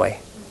Columbia, didn't we?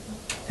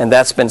 And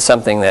that's been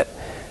something that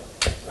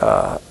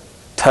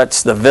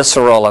touched the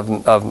visceral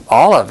of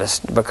all of us,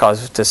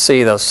 because to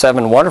see those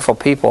 7 wonderful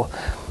people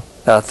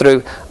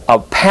through a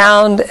 1.5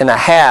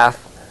 pound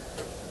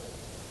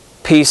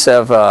piece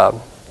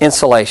of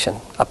insulation,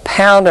 1.5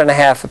 pound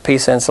a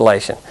piece of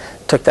insulation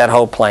took that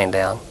whole plane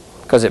down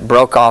because it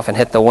broke off and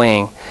hit the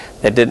wing.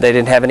 They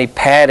didn't have any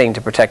padding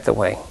to protect the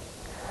wing.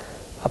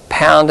 1.5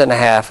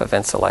 pounds of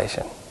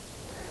insulation.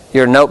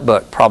 Your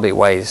notebook probably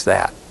weighs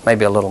that,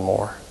 maybe a little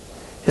more.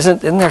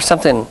 Isn't there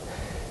something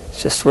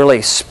just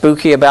really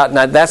spooky about?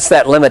 Now, that's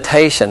that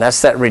limitation.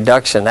 That's that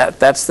reduction.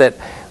 That's that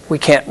we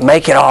can't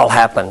make it all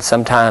happen.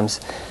 Sometimes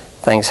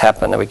things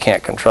happen that we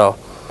can't control.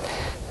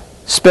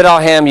 Spit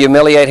on him,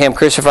 humiliate him,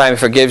 crucify him, he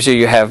forgives you.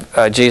 You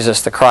have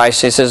Jesus the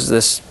Christ. He says,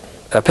 this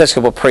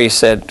Episcopal priest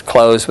said,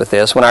 close with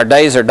this. When our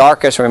days are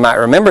darkest, we might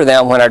remember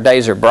them. When our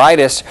days are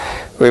brightest,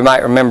 we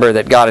might remember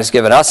that God has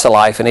given us a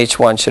life, and each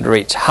one should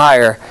reach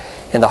higher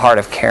in the heart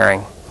of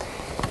caring.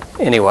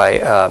 Anyway,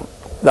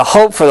 the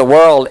hope for the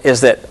world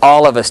is that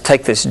all of us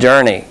take this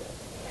journey.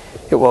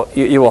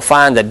 You will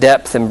find the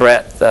depth and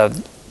breadth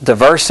of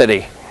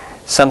diversity,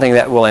 something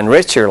that will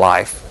enrich your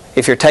life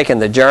if you're taking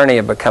the journey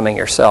of becoming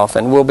yourself,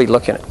 and we'll be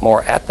looking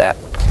more at that.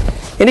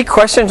 Any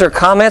questions or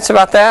comments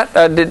about that?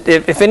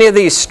 If any of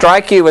these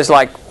strike you as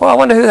like, well, I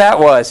wonder who that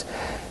was,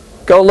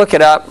 go look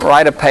it up,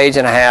 write a 1.5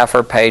 pages or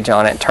a page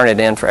on it, and turn it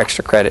in for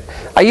extra credit.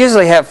 I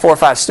usually have 4 or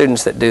 5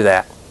 students that do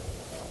that.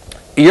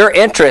 Your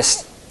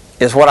interest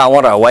is what I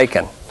want to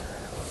awaken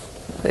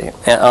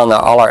on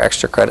all our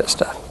extra credit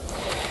stuff.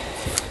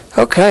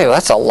 Okay, well,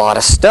 that's a lot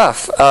of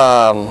stuff.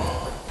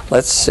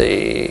 Let's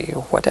see,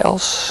 what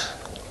else?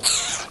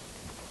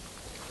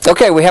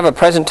 Okay, we have a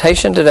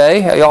presentation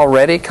today. Are you all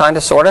ready? Kind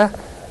of, sort of?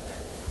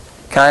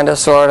 Kind of,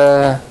 sort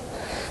of?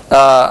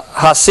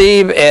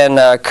 Hasib and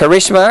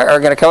Karishma are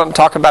going to come up and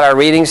talk about our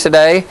readings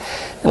today.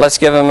 And let's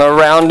give them a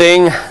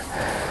rounding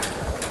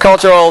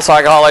cultural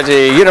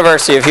psychology,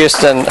 University of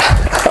Houston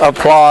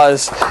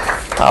applause.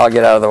 I'll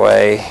get out of the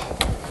way.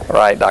 All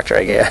right, Dr.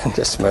 Again,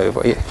 just move,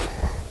 will you?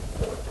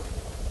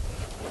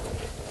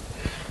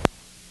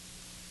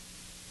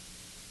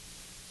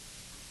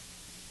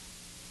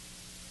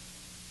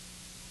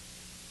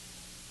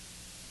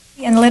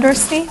 And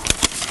literacy.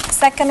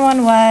 Second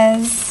one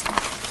was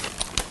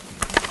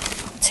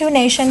two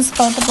nations,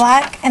 both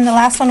black, and the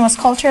last one was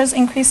cultures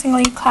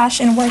increasingly clash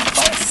in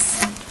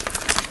workplace.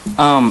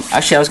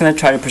 Actually, I was going to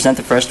try to present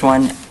the first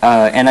one,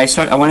 and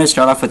I wanted to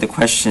start off with a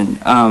question.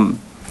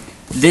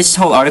 This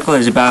whole article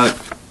is about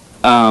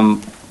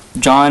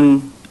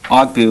John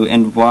Ogbu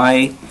and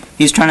why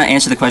he's trying to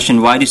answer the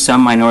question, why do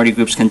some minority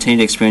groups continue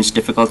to experience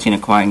difficulty in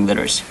acquiring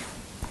literacy?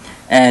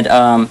 And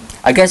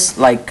I guess,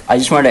 like, I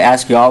just wanted to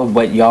ask y'all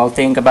what y'all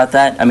think about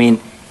that. I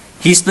mean,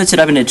 he splits it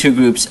up into two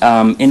groups,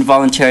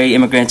 involuntary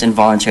immigrants and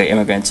voluntary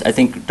immigrants. I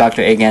think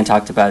Dr. Agan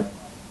talked about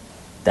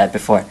that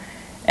before.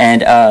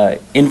 And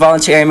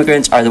involuntary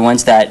immigrants are the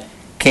ones that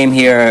came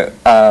here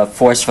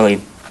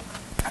forcefully.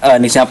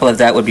 An example of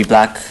that would be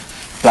black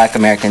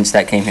Americans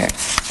that came here.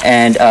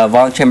 And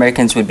voluntary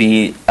Americans would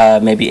be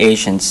maybe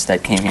Asians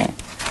that came here.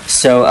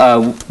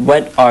 So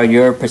what are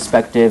your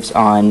perspectives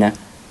on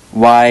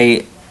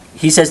why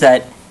he says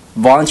that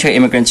voluntary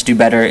immigrants do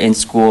better in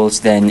schools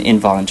than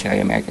involuntary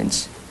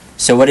Americans?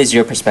 So what is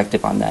your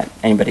perspective on that?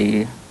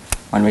 Anybody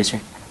want to raise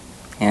your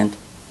hand?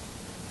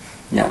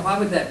 No. Why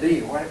would that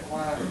be? Why?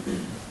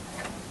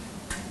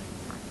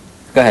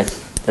 Go ahead.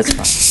 That's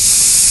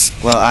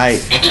fine. Well, I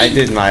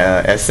did my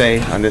essay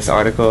on this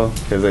article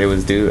because it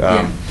was due.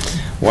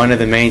 One of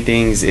the main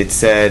things it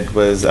said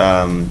was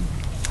the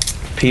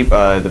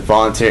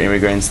voluntary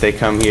immigrants, they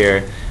come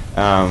here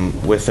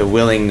with a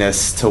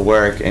willingness to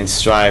work and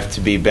strive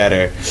to be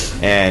better,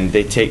 and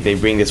they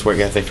bring this work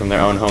ethic from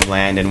their own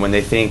homeland, and when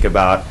they think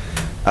about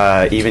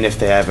even if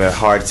they have a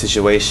hard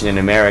situation in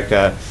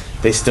America,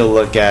 they still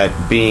look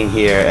at being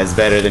here as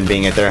better than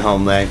being at their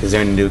homeland because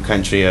they're in a new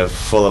country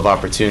full of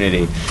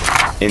opportunity.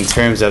 In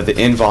terms of the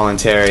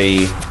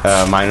involuntary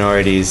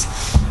minorities,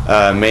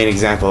 main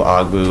example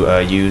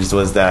Ogbu used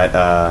was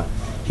that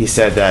he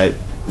said that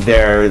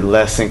they're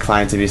less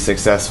inclined to be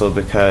successful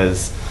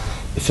because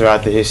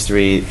throughout the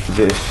history,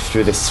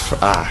 for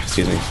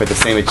the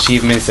same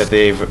achievements that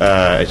they've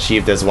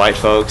achieved as white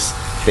folks,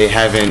 they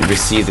haven't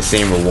received the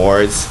same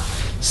rewards.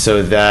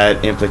 So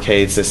that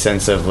implicates a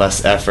sense of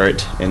less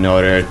effort in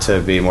order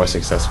to be more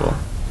successful.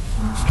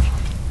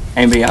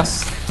 Anybody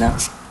else? No?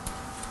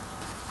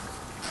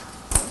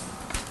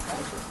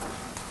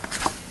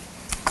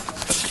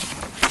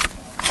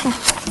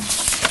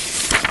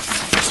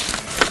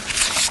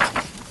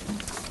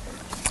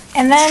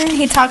 And then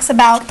he talks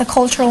about the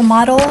cultural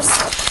models.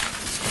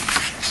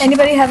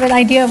 Anybody have an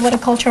idea of what a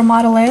cultural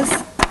model is?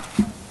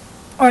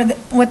 Or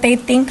what they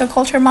think a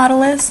culture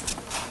model is?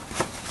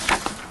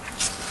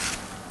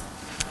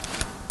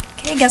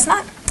 Okay, guess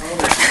not.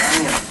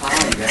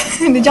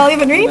 Did y'all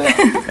even read?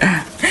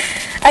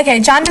 Okay,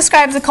 John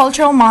describes a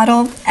cultural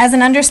model as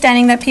an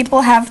understanding that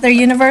people have their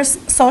universe,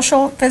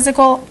 social,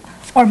 physical,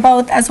 or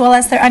both, as well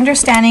as their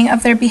understanding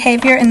of their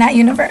behavior in that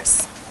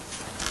universe.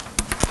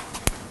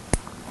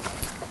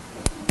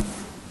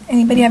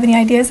 Anybody have any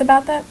ideas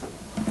about that?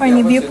 Or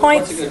any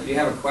viewpoints? Do you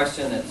have a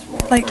question that's more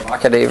Like,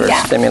 provocative or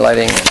yeah.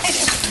 stimulating?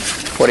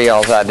 What are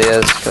y'all's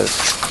ideas? Because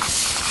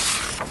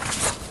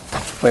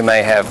we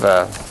may have,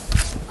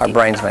 our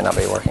brains may not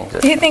be working.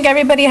 Do you think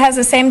everybody has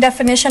the same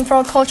definition for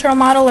a cultural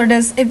model, or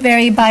does it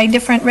vary by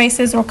different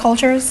races or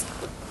cultures?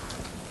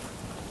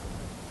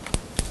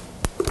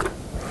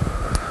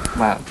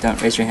 Wow,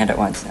 don't raise your hand at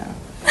once now.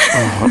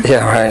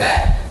 Yeah,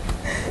 right.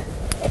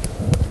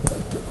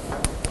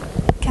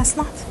 Guess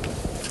not.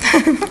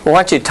 Well,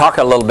 why don't you talk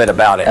a little bit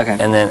about it, Okay.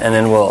 and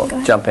then we'll Go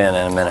ahead. jump in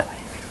a minute.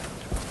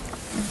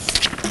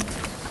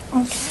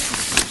 Okay.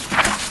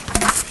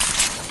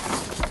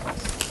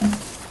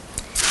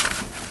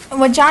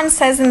 What John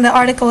says in the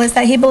article is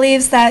that he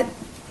believes that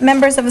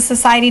members of a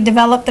society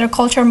develop their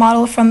culture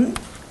model from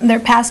their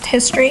past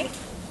history,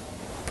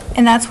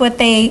 and that's what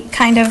they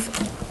kind of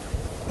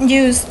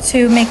use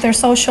to make their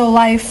social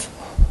life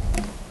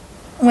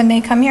when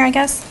they come here, I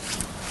guess.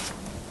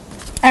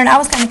 I don't know, I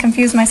was kind of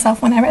confused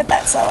myself when I read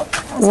that, so. I was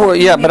Well,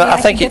 hoping yeah, maybe but I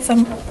could think get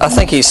some- I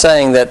think he's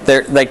saying that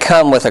they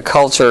come with a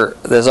culture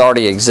that's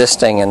already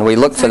existing, and we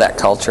look for that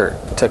culture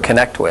to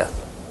connect with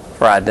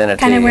for identity.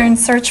 kind of we're in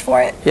search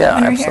for it. Yeah,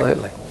 when we're here.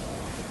 absolutely.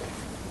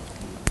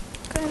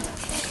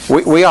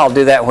 We all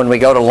do that when we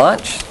go to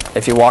lunch.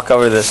 If you walk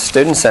over to the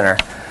student center,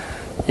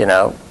 you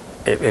know,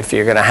 if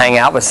you're going to hang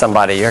out with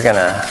somebody, you're going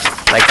to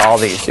make all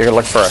these. You're going to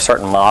look for a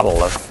certain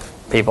model of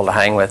people to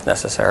hang with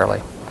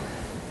necessarily.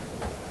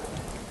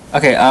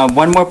 Okay,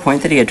 one more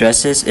point that he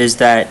addresses is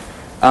that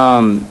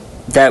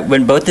that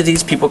when both of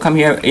these people come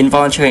here,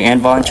 involuntary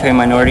and voluntary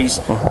minorities,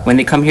 when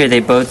they come here, they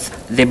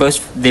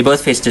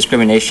both face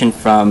discrimination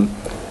from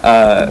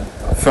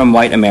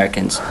white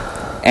Americans,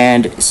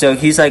 and so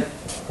he's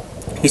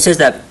he says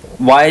that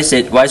why is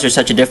there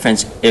such a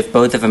difference if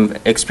both of them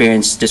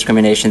experience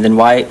discrimination? Then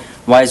why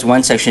is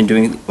one section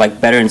doing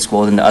like better in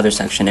school than the other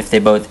section if they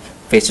both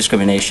face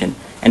discrimination?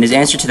 And his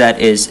answer to that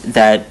is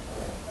that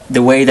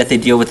the way that they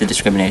deal with the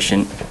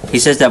discrimination. He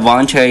says that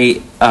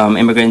voluntary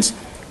immigrants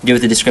deal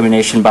with the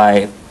discrimination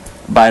by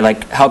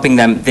like helping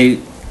them. They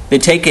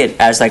take it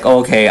as like, oh,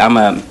 okay, I'm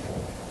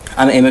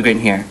an immigrant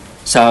here,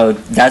 so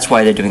that's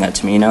why they're doing that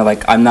to me. You know,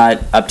 like I'm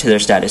not up to their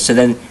status. So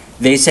then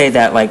they say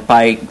that like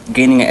by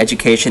gaining an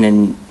education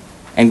and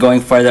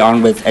going further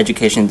on with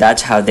education,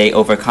 that's how they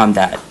overcome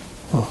that.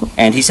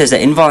 And he says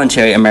that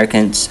involuntary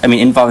immigrants,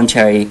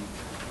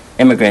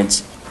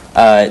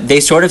 they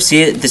sort of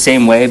see it the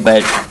same way,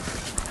 but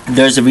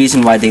there's a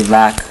reason why they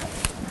lack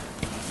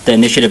the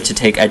initiative to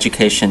take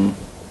education.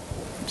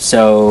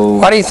 So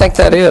Why do you think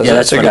that is? Yeah,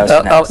 that's what I was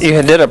gonna ask.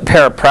 You did a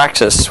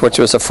parapraxis, which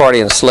was a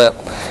Freudian slip,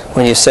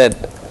 when you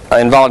said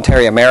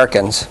involuntary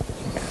Americans,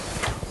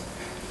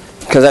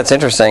 because that's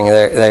interesting.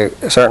 They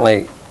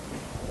certainly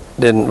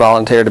didn't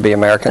volunteer to be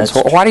Americans.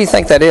 Why do you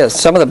think that is?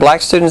 Some of the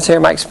black students here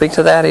might speak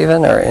to that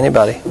even, or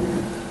anybody?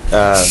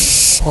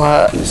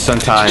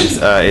 Sometimes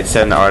it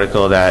said in the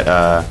article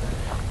that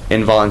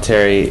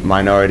involuntary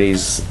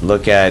minorities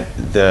look at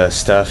the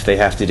stuff they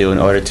have to do in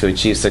order to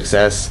achieve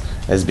success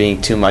as being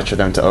too much for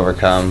them to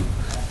overcome.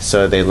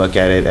 So they look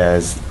at it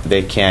as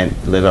they can't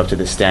live up to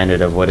the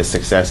standard of what a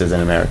success is in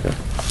America.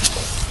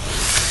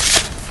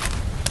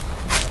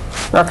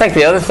 I think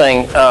the other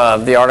thing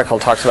the article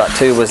talks about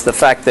too was the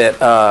fact that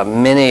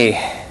many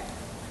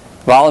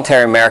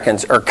voluntary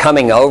Americans are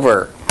coming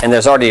over, and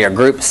there's already a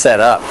group set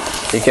up.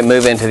 You can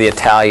move into the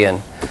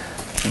Italian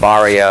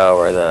barrio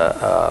or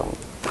the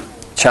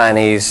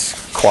Chinese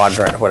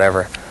quadrant,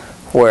 whatever,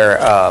 where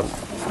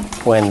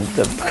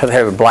because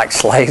there were black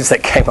slaves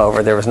that came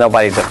over, there was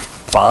nobody to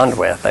bond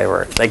with.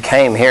 They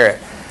came here,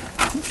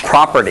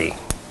 property,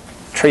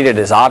 treated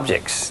as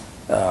objects,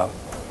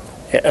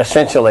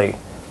 essentially,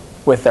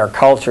 with their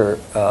culture,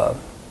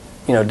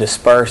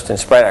 dispersed and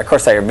spread. Of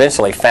course, they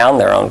eventually found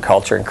their own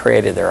culture and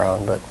created their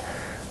own, but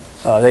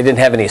they didn't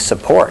have any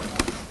support.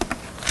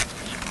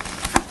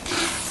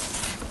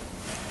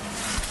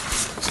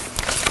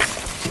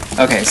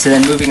 okay, so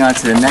then moving on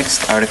to the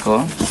next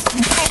article.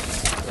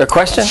 A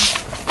question?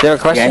 Do you have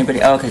a question? Yeah,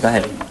 anybody? Oh, okay, go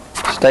ahead.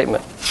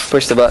 Statement.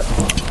 Push the button.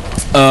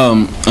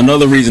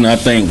 Another reason I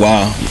think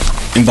why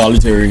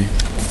involuntary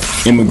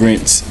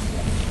immigrants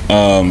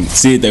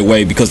see it that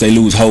way, because they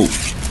lose hope.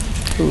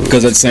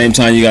 Because at the same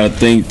time, you got to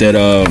think that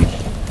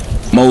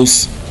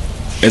most,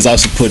 as I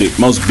should put it,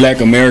 most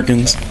black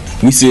Americans,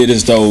 we see it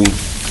as though,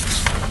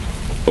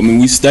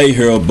 we stay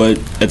here, but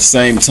at the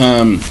same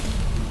time,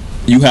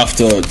 you have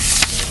to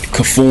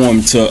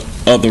conform to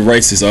other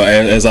races, or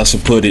as I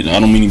should put it, I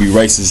don't mean to be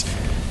racist,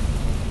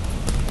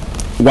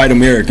 white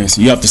Americans.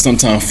 You have to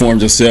sometimes form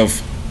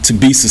yourself to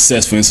be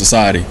successful in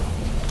society,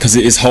 because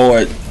it's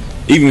hard,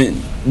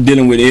 even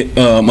dealing with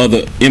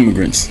other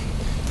immigrants.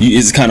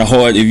 It's kind of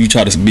hard if you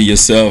try to be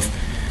yourself,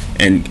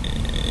 and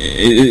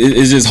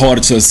it's just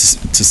harder to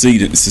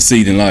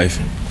succeed in life.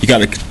 You got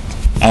to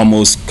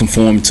almost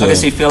conform to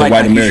So you feel the like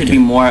white you American. should be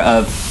more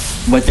of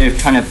what they're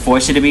trying to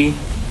force you to be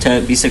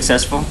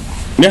successful?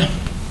 Yeah.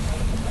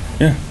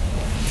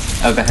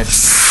 Oh, go ahead.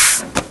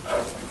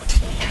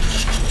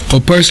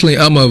 Well, personally,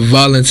 I'm a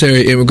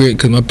voluntary immigrant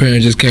because my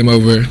parents just came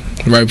over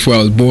right before I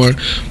was born.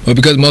 But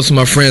because most of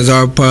my friends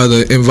are part of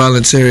the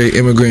involuntary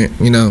immigrant,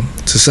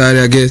 society,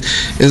 I guess,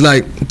 it's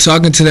like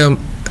talking to them,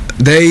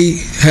 they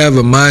have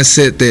a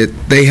mindset that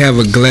they have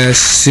a glass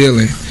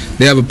ceiling.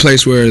 They have a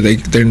place where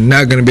they're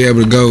not going to be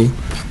able to go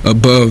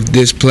above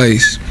this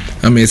place.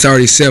 It's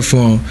already set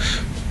for them.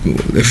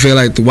 They feel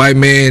like the white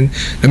man,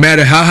 no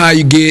matter how high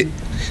you get,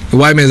 the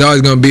white man's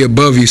always going to be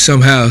above you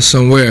somehow,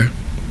 somewhere.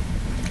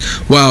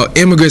 While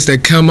immigrants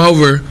that come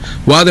over,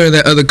 while they're in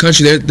that other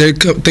country, they're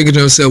thinking to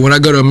themselves, when I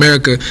go to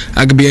America,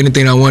 I can be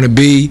anything I want to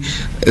be.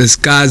 The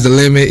sky's the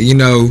limit,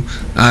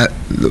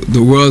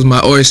 the world's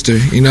my oyster,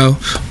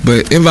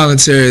 But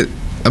involuntary,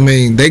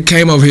 they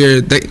came over here,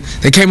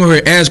 they came over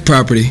here as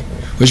property,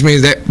 which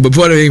means that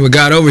before they even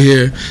got over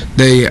here,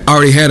 they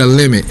already had a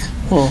limit.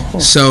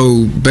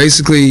 So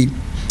basically,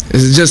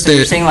 it's just So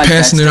you're saying like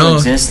passing that it still on.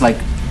 exists? Like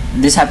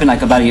this happened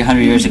like about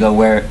 100 years ago,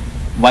 where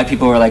white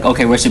people were like,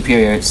 okay, we're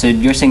superior. So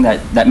you're saying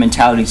that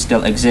mentality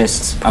still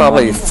exists?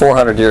 Probably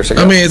 400 years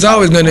ago. It's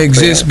always going to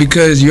exist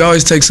because you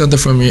always take something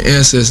from your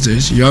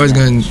ancestors. You're always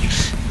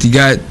you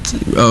got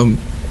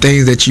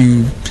things that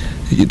you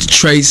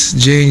trace,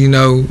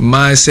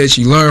 mindsets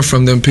you learn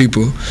from them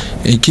people,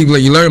 and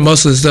you learn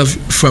most of the stuff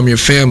from your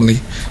family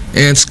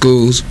and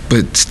schools,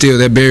 but still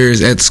that barrier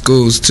is at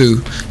schools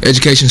too.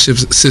 Education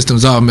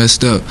system's all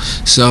messed up.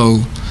 So,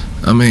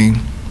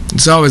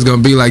 it's always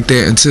going to be like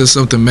that until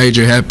something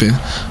major happens,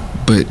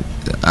 but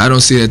I don't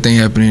see that thing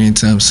happening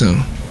anytime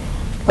soon.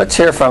 Let's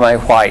hear from a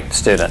white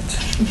student.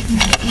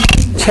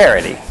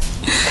 Charity.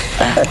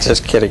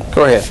 Just kidding.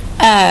 Go ahead.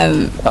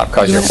 Not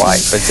because you're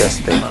white, but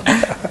just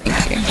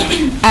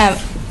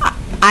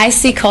I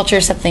see culture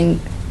as something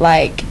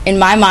like, in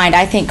my mind,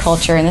 I think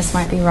culture, and this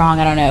might be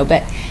wrong, I don't know,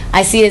 but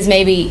I see it as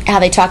maybe how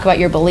they talk about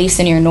your beliefs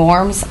and your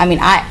norms. I mean,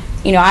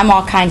 I'm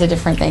all kinds of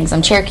different things.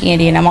 I'm Cherokee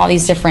Indian, I'm all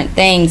these different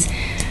things.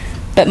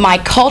 But my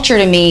culture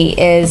to me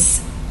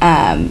is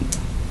the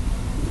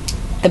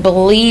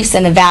beliefs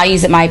and the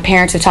values that my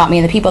parents have taught me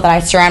and the people that I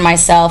surround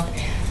myself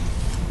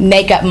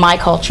make up my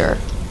culture.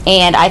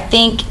 And I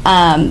think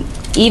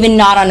even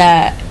not on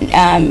a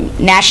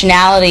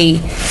nationality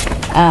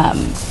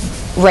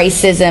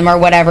racism or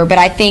whatever, but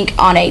I think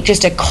on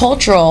just a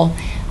cultural,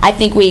 I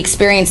think we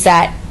experience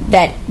that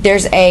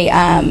there's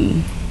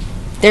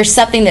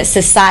something that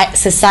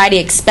society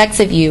expects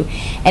of you,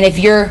 and if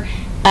your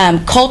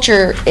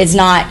culture does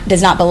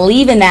not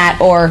believe in that,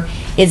 or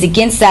is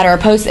against that, or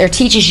opposed, or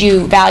teaches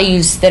you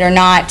values that are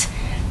not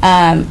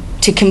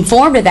to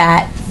conform to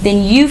that,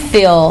 then you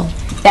feel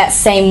that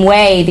same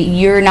way, that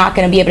you're not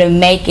going to be able to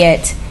make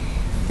it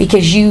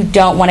because you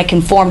don't want to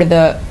conform to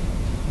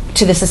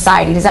the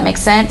society. Does that make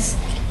sense?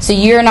 So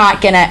you're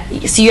not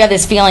gonna. So you have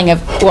this feeling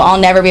of, well, I'll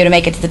never be able to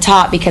make it to the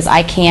top because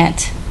I can't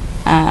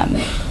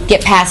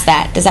get past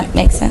that. Does that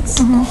make sense?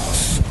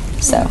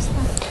 So.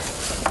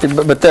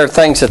 But there are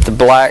things that the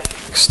black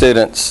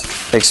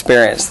students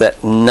experience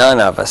that none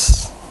of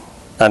us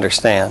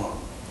understand,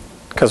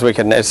 because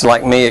it's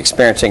like me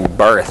experiencing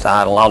birth.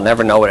 I'll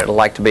never know what it'll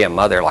like to be a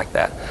mother like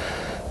that.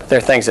 But there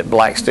are things that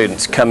black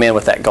students come in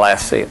with that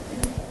glass ceiling.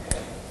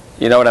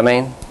 You know what I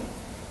mean?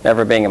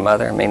 Never being a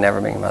mother. Never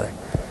being a mother.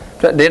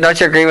 Don't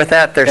you agree with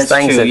that? There's That's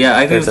things true. that, yeah,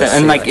 I agree with that.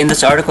 And like in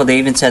this article, they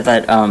even said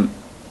that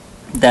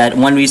that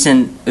one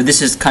reason,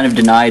 this is kind of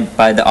denied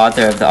by the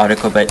author of the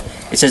article, but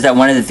it says that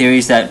one of the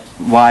theories that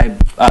why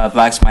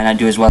blacks might not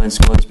do as well in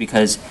school is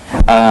because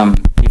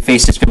they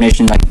face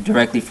discrimination like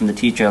directly from the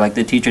teacher. Like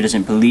the teacher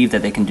doesn't believe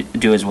that they can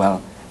do as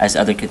well as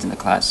other kids in the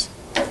class.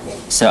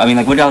 So I mean,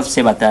 like, what do y'all have to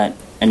say about that?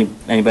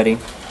 Anybody?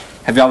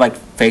 Have y'all like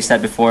faced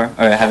that before,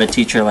 or have a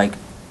teacher like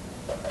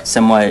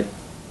somewhat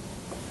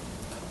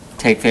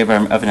take favor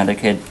of another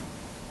kid?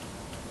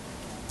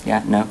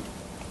 Yeah, no?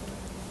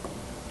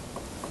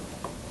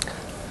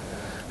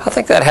 I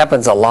think that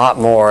happens a lot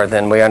more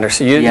than we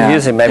understand. Yeah.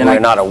 Usually maybe we're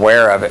not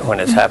aware of it when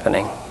it's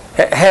happening.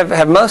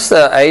 Have most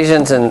of the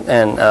Asians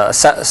and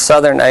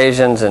Southern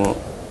Asians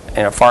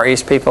and Far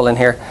East people in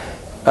here,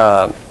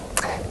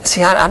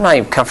 see, I'm not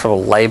even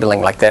comfortable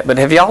labeling like that, but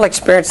have y'all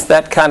experienced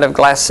that kind of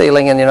glass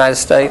ceiling in the United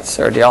States,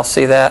 or do y'all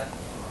see that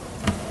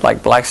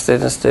like black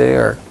students do,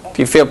 or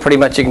do you feel pretty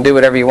much you can do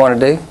whatever you want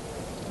to do?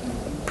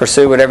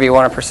 Pursue whatever you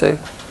want to pursue?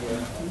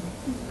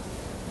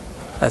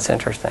 That's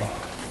interesting.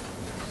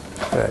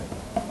 Good.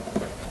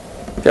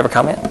 Do you have a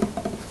comment?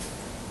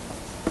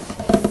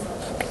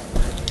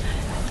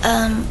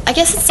 I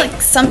guess it's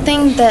like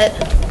something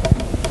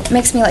that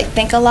makes me like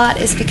think a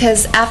lot is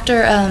because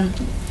after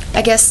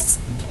I guess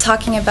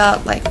talking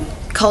about like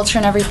culture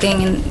and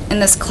everything in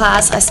this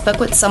class, I spoke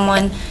with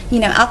someone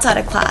outside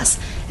of class,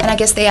 and I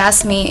guess they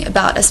asked me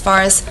about as far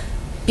as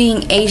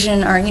being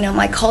Asian or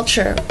my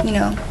culture,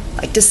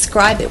 like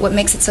describe it, what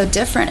makes it so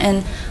different.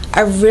 And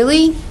I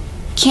really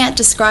can't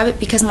describe it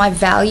because my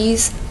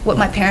values, what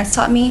my parents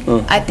taught me,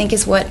 I think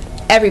is what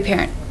every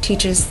parent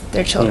teaches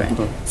their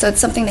children. So it's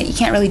something that you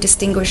can't really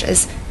distinguish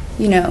as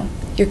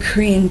your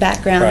Korean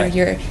background or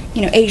your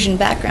Asian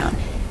background.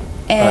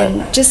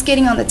 And just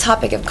getting on the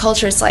topic of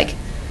culture, it's like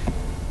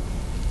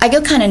I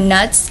go kind of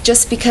nuts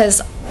just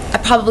because I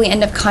probably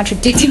end up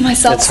contradicting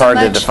myself. It's so hard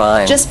much, to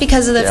define. just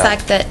because of the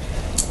fact that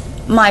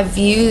my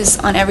views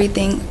on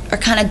everything are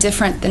kind of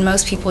different than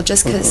most people,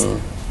 just because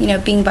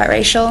being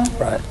biracial.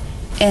 Right.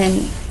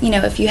 And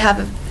if you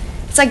have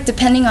it's like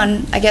depending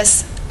on, I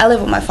guess I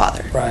live with my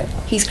father. Right.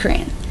 He's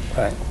Korean.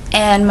 Right.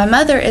 And my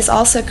mother is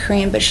also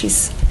Korean, but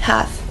she's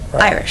half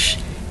Irish.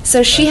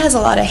 So she has a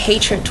lot of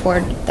hatred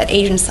toward that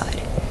Asian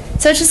side.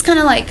 So it's just kind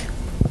of like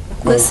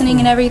listening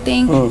and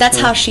everything. That's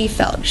how she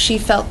felt. She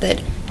felt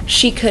that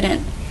she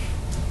couldn't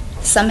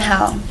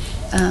somehow,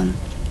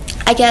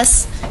 I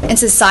guess in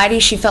society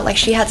she felt like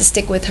she had to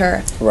stick with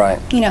her,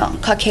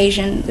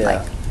 Caucasian.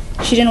 Like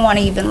she didn't want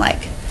to even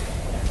like,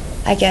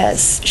 I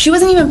guess she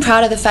wasn't even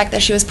proud of the fact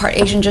that she was part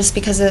Asian, just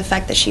because of the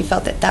fact that she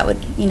felt that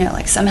would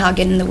like somehow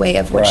get in the way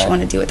of what she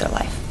wanted to do with her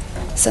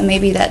life. So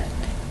maybe that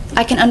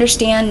I can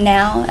understand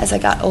now as I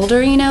got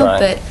older,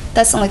 but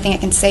that's the only thing I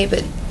can say.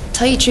 But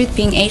tell you the truth,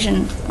 being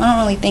Asian, I don't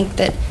really think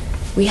that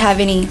we have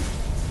any,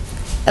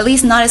 at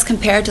least not as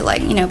compared to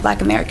like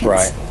black Americans.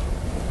 Right.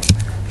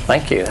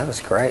 Thank you. That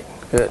was great.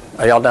 Good.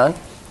 Are y'all done?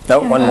 No,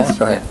 one more.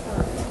 Go ahead.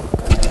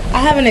 I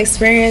have an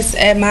experience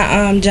at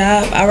my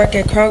job. I work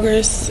at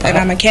Kroger's, and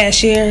I'm a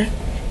cashier,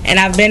 and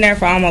I've been there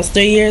for almost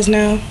 3 years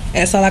now.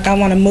 And so, like, I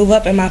want to move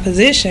up in my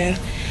position,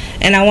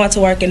 and I want to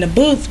work in the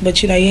booth,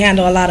 but, you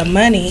handle a lot of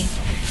money.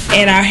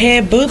 And our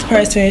head booth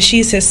person,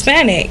 she's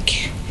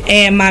Hispanic,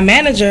 and my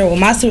manager,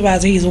 my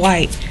supervisor, he's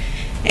white.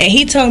 And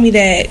he told me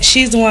that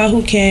she's the one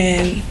who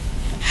can,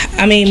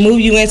 move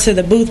you into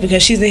the booth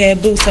because she's the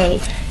head booth, so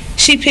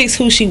she picks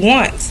who she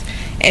wants.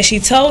 And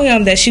she told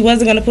him that she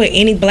wasn't going to put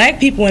any black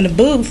people in the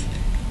booth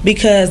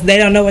because they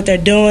don't know what they're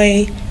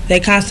doing. They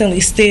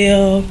constantly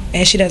steal,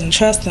 and she doesn't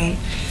trust them.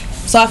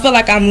 So I feel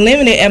like I'm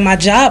limited at my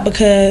job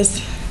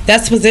because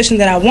that's the position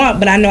that I want,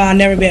 but I know I'll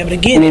never be able to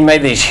get And it. you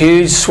made these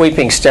huge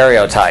sweeping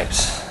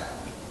stereotypes.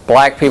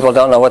 Black people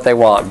don't know what they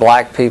want.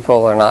 Black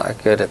people are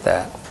not good at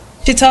that.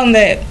 She told them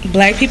that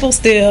black people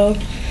steal,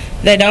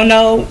 they don't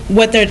know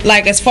what they're,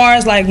 like, as far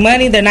as, like,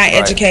 money, they're not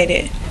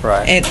educated.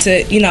 Right. And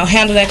to, you know,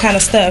 handle that kind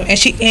of stuff. And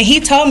he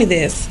told me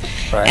this.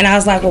 Right. And I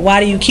was like, well, why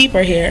do you keep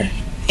her here?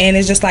 And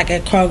it's just like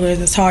at Kroger's,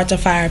 it's hard to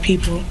fire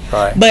people.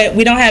 Right. But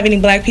we don't have any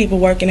black people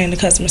working in the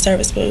customer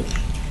service booth.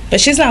 But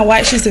she's not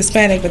white, she's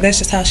Hispanic, but that's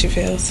just how she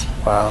feels.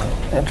 Wow,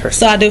 interesting.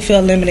 So I do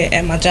feel limited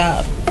at my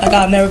job. Like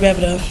I'll never be able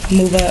to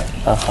move up.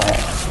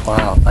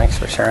 Wow, thanks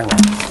for sharing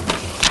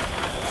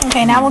that.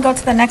 Okay, now we'll go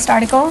to the next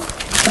article.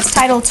 It's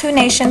titled Two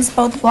Nations,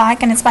 Both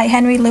Black, and it's by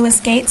Henry Louis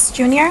Gates,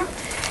 Jr.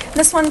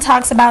 This one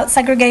talks about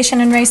segregation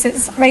and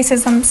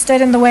racism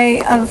stood in the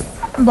way of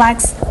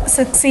blacks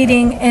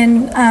succeeding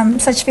in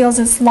such fields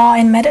as law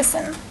and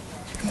medicine.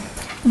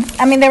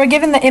 I mean, they were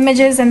given the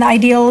images and the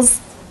ideals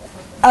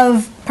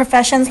of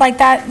professions like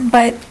that,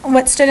 but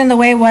what stood in the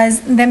way was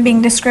them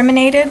being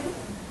discriminated,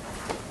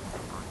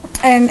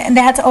 and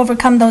they had to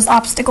overcome those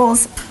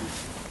obstacles.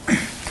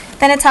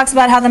 Then it talks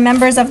about how the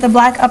members of the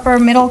black upper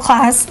middle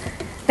class,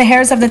 the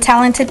heirs of the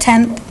talented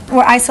 10th,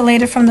 were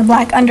isolated from the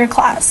black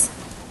underclass.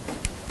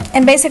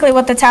 And basically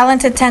what the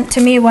talented 10th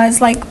to me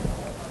was like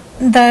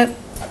the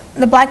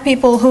black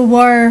people who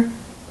were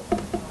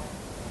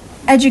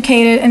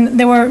educated, and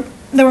they were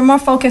more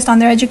focused on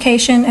their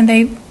education, and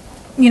they,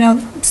 you know,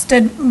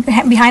 stood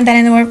behind that,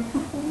 and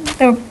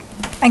they were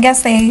I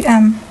guess they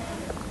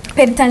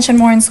paid attention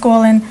more in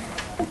school, and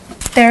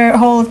their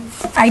whole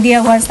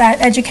idea was that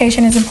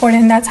education is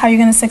important and that's how you're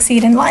going to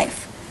succeed in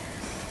life.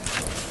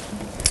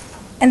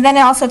 And then it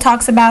also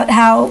talks about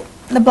how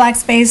the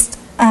blacks faced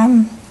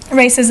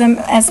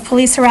racism as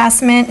police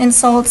harassment,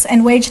 insults,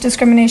 and wage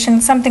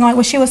discrimination, something like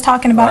what she was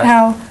talking about,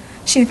 how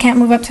she can't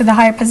move up to the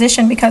higher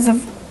position because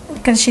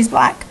she's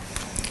black.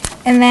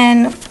 And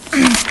then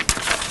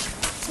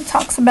it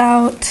talks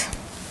about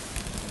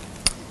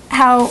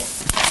how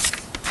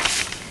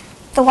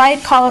the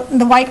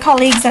white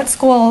colleagues at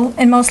school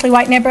in mostly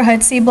white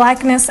neighborhoods see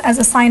blackness as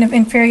a sign of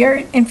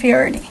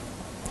inferiority.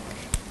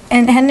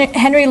 And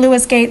Henry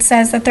Louis Gates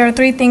says that there are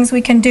 3 things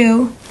we can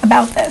do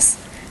about this.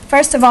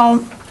 First of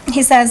all,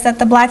 he says that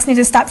the blacks need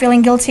to stop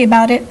feeling guilty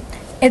about it.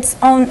 It's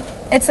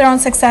their own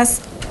success.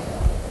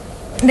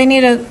 They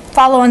need to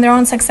follow in their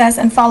own success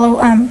and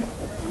follow.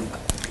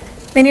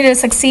 They need to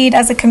succeed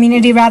as a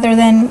community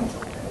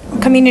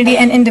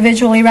and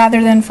individually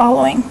rather than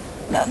following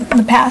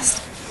the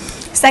past.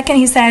 Second,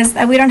 he says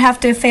that we don't have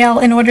to fail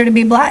in order to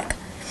be black.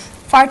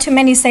 Far too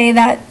many say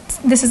that,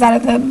 this is out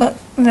of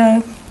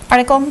the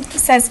article, it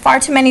says far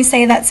too many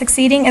say that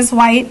succeeding is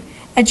white,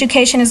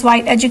 education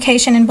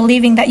and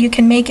believing that you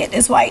can make it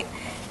is white.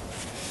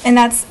 And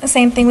that's the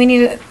same thing,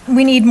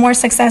 we need more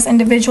success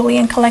individually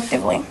and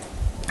collectively.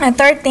 And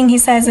third thing he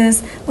says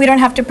is we don't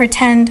have to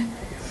pretend,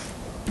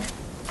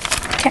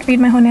 I can't read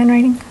my own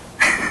handwriting.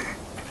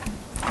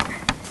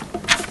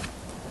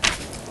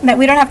 That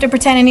we don't have to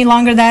pretend any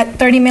longer that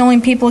 30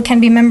 million people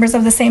can be members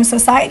of the same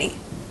society.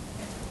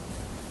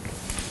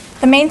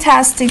 The main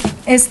task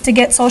is to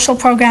get social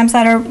programs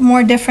that are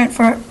more different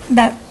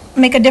that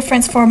make a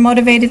difference for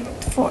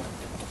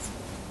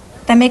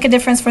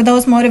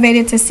those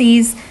motivated to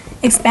seize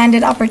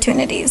expanded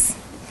opportunities.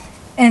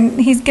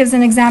 And he gives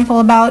an example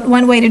about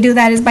one way to do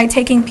that is by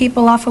taking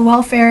people off of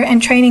welfare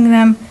and training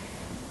them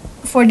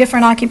for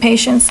different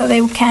occupations so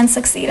they can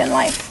succeed in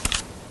life.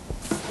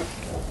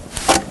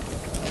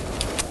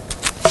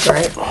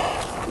 Great.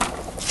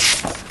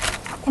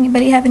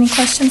 Anybody have any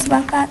questions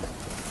about that?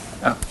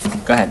 Oh,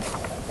 go ahead.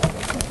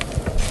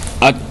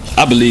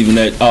 I believe in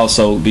that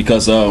also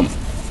because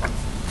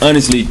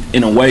honestly,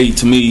 in a way,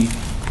 to me,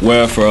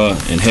 welfare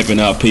and helping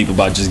out people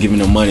by just giving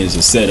them money is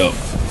a setup.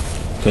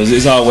 Because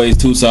it's always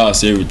 2 sides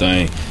to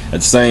everything.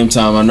 At the same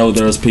time, I know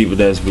there's people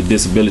that's with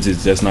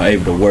disabilities that's not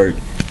able to work.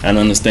 And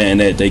I understand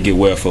that they get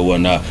welfare or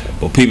whatnot.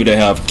 But people that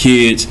have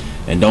kids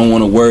and don't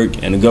want to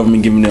work and the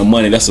government giving them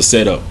money, that's a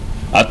setup.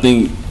 I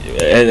think,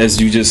 as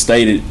you just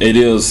stated, it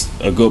is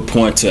a good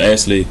point to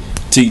actually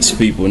teach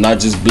people, not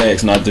just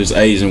blacks, not just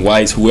Asian,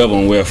 whites, whoever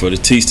on welfare, to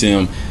teach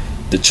them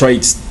the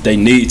traits they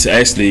need to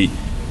actually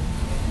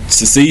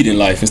succeed in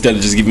life instead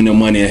of just giving them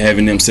money and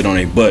having them sit on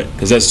their butt,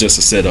 because that's just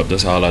a setup.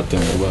 That's all I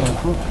think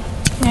about.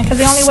 Yeah, because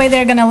the only way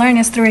they're going to learn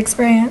is through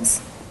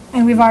experience.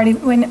 And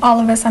all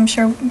of us, I'm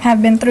sure,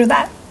 have been through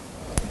that.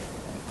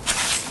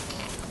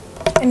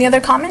 Any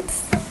other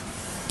comments?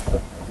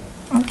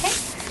 Okay.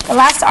 The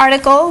last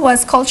article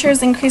was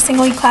Cultures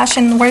Increasingly Clash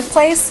in the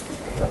Workplace.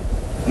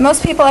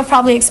 Most people have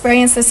probably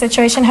experienced this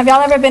situation. Have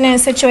y'all ever been in a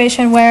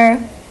situation where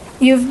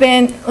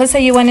let's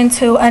say you went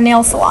into a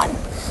nail salon,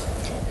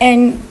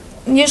 and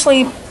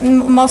usually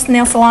most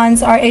nail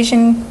salons are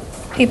Asian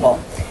people.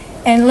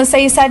 And let's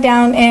say you sat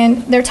down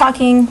and they're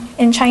talking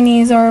in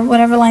Chinese or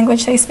whatever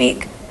language they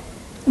speak.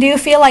 Do you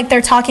feel like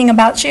they're talking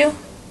about you?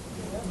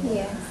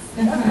 Yes.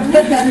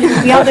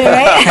 Y'all do,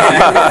 right?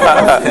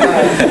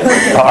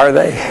 Are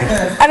they?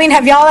 I mean,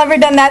 have y'all ever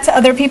done that to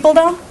other people,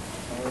 though?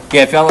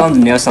 Yeah, if y'all own the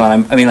nail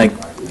salon, I mean, like,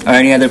 or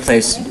any other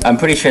place, I'm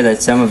pretty sure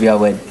that some of y'all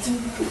would.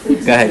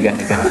 Go ahead.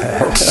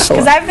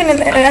 Because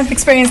I've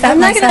experienced that I'm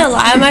not myself. gonna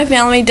lie, my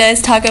family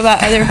does talk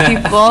about other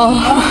people.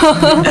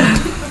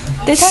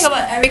 They talk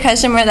about every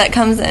customer that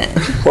comes in.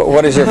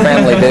 What does your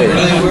family do?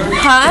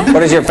 Huh? What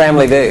does your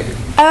family do?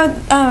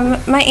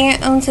 My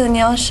aunt owns a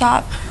nail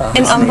shop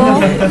in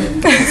Humble.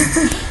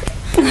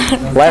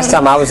 Last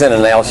time I was in a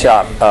nail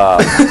shop,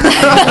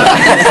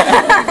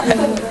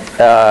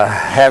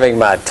 having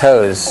my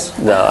toes.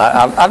 No,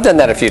 I've done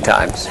that a few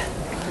times.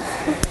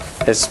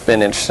 It's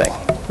been interesting.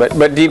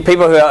 But do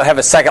people who have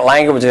a second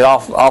language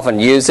often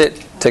use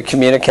it to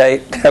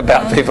communicate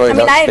about people who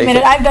don't I speak admit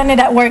it. I've done it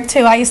at work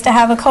too. I used to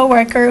have a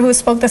coworker who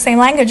spoke the same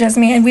language as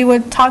me, and we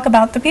would talk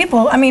about the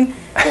people. I mean,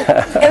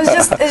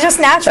 it's just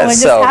natural. That's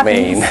it just so happens.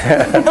 mean.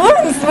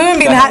 We wouldn't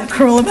be that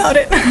cruel about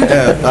it.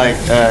 Yeah, like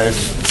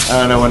I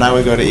don't know, when I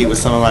would go to eat with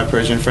some of my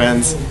Persian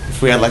friends,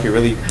 if we had like a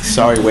really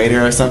sorry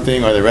waiter or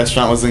something, or the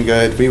restaurant wasn't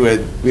good, we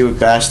would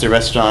bash the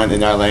restaurant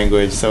in our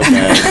language so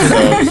bad.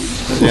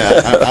 So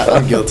yeah,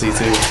 I'm guilty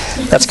too.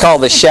 That's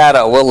called the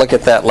shadow. We'll look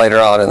at that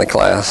later on in the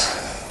class.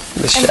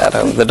 The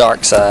shadow, the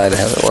dark side,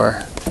 as it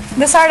were.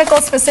 This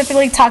article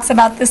specifically talks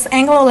about this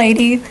Anglo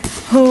lady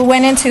who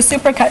went into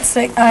Supercuts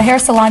hair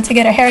salon to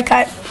get a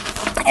haircut,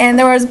 and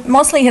there was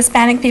mostly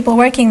Hispanic people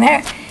working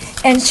there,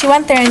 and she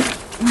went there and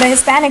the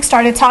Hispanics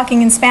started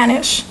talking in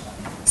Spanish.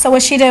 So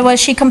what she did was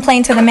she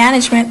complained to the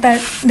management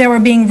that they were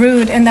being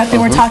rude and that they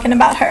were talking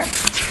about her.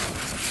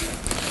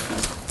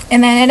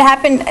 And then it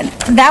happened,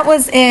 that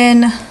was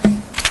in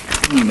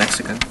New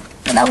Mexico.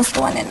 That was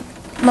the one in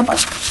Lubbock.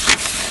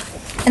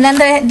 And then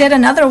they did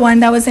another one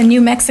that was in New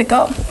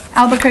Mexico,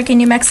 Albuquerque,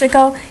 New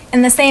Mexico,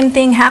 and the same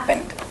thing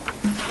happened.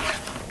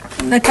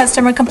 The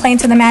customer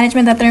complained to the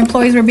management that their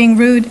employees were being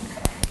rude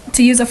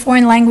to use a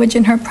foreign language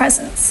in her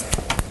presence.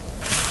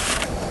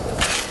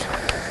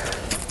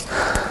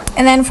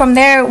 And then from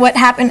there, what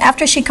happened,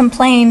 after she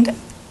complained,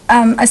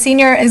 a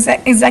senior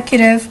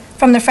executive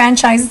from the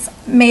franchise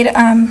made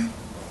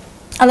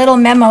a little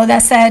memo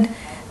that said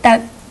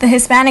that the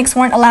Hispanics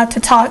weren't allowed to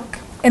talk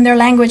in their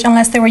language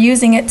unless they were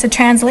using it to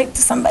translate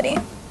to somebody.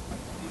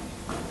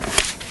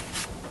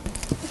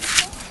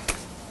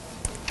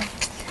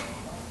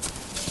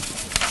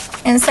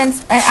 And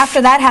since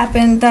after that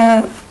happened,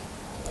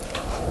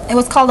 it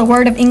was called the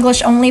Word of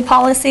English Only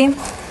policy.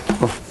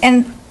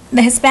 And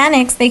the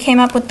Hispanics, they came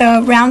up with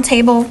the round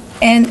table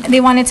and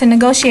they wanted to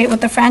negotiate with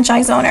the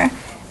franchise owner.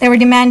 They were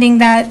demanding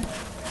that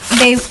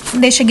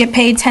they should get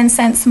paid 10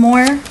 cents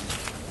more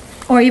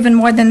or even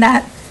more than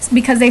that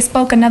because they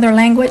spoke another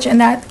language, and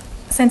that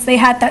since they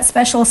had that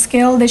special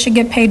skill, they should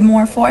get paid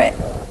more for it.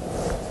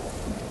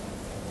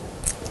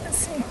 Let's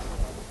see.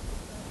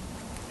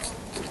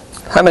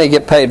 How many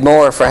get paid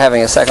more for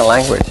having a second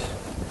language?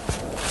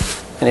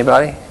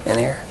 Anybody in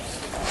here?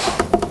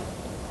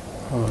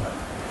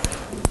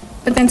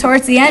 But then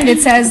towards the end, it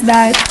says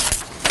that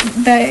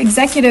the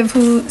executive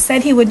who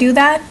said he would do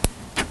that,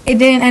 it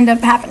didn't end up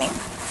happening.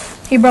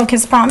 He broke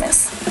his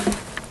promise.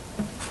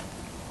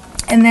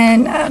 And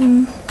then,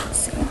 let's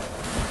see.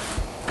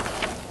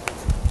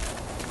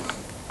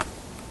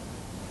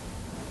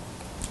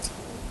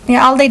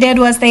 Yeah, all they did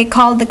was they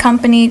called the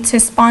company to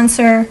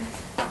sponsor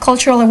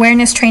cultural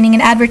awareness training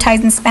and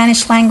advertise in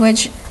Spanish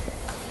language,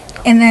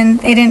 and then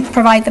they didn't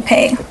provide the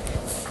pay.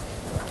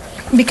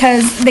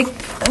 Because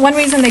one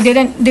reason they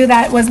didn't do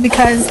that was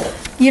because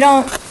you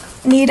don't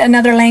need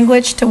another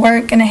language to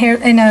work in a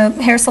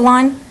hair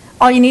salon.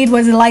 All you need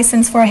was a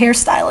license for a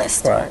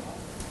hairstylist. Right.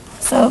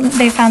 So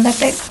they found that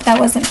that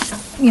wasn't,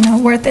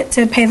 worth it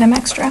to pay them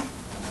extra.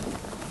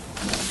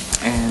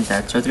 And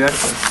that's our 3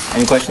 articles.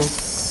 Any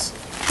questions?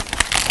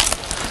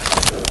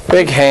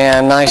 Big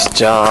hand, nice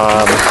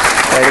job.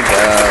 Way to go.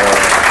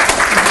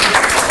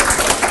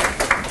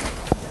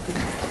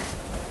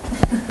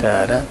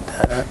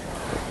 Da-da-da-da.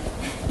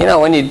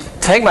 When you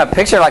take my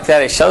picture like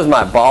that, it shows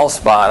my bald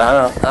spot.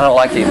 I don't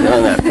like you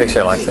doing that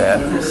picture like that.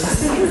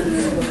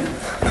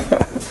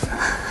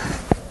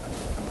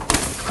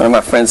 One of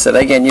my friends said,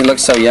 "Again, you look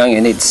so young, you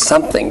need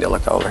something to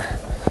look older."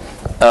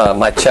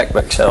 My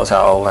checkbook shows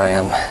how old I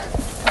am.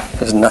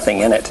 There's nothing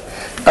in it.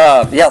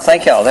 Yeah,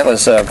 thank y'all. That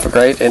was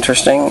great,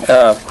 interesting.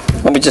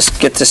 Let me just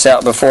get this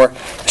out before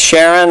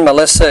Sharon,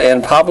 Melissa,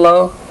 and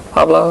Pablo.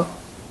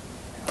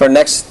 For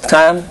next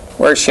time,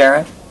 where's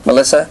Sharon?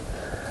 Melissa?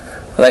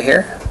 Are they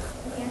here?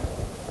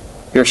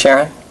 You're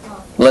Sharon?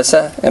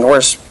 Melissa? And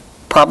where's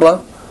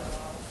Pablo?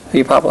 Are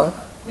you Pablo?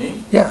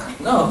 Me? Yeah.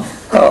 No.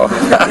 Oh.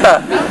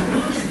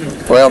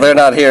 Well, they're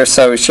not here,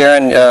 so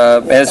Sharon,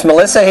 is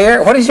Melissa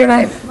here? What is your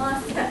name?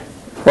 Melissa.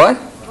 What?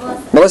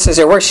 Melissa's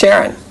here. Where's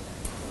Sharon?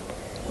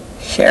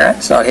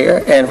 Sharon's not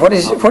here. And what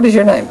is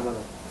your name?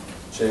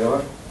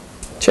 J.R.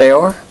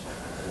 J.R.?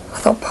 I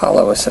thought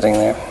Paula was sitting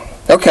there.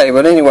 Okay,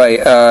 but anyway,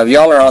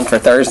 y'all are on for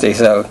Thursday,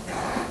 so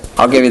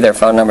I'll give you their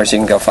phone numbers. You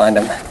can go find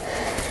them.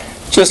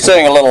 Just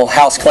doing a little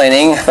house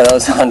cleaning for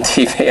those on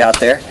TV out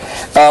there.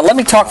 Let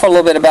me talk for a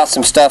little bit about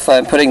some stuff.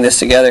 I'm putting this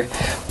together.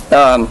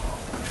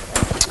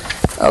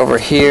 Over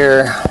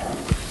here,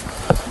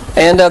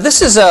 And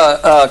this is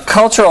a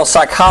cultural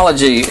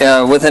psychology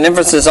with an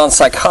emphasis on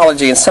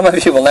psychology, and some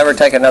of you will never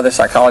take another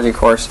psychology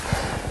course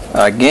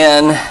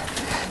again.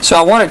 So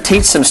I want to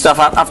teach some stuff.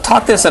 I've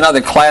taught this in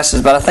other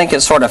classes, but I think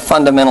it's sort of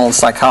fundamental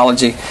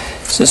psychology.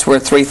 Since we're a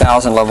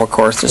 3,000 level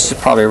course, this is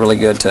probably really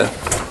good to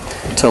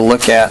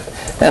look at.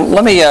 And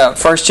let me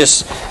first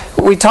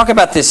we talk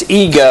about this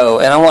ego,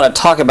 and I want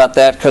to talk about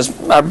that because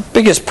our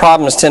biggest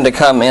problems tend to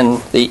come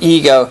in the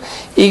ego.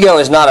 Ego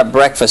is not a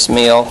breakfast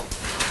meal.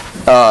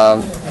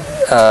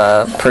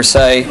 Per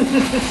se.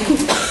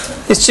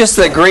 It's just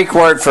the Greek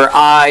word for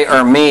I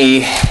or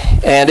me,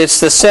 and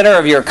it's the center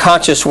of your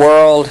conscious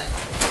world.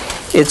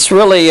 It's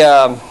really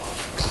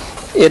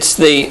it's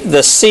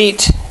the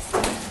seat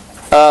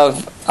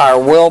of our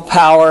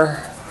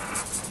willpower.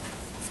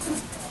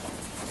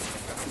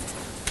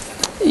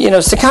 You know,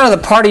 it's the kind of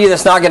the part of you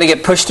that's not going to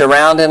get pushed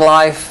around in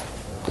life.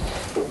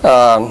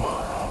 I'm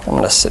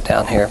going to sit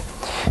down here.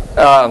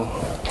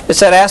 It's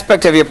that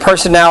aspect of your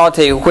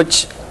personality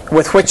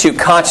with which you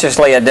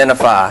consciously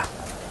identify.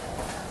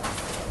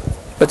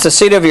 It's the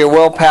seat of your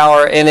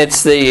willpower, and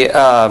it's the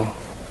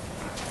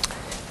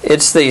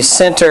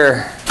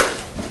center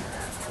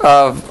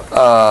of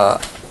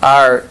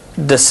our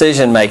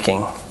decision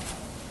making.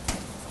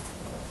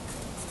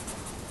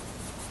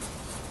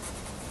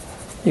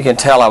 You can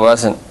tell I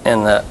was in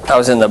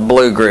the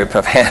blue group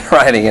of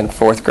handwriting in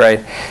 4th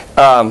grade.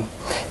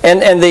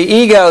 And the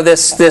ego,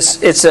 it's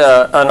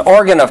an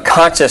organ of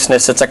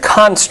consciousness. It's a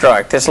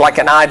construct. It's like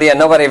an idea.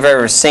 Nobody have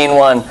ever seen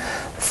one,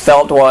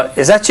 felt one.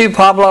 Is that you,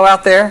 Pablo,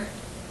 out there?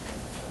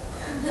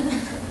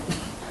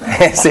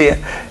 See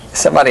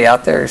somebody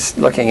out there is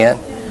looking in.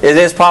 It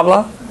is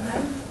Pablo?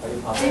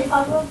 Hey,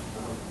 Pablo?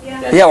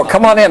 Yeah, well,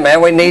 come on in,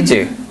 man. We need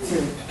you.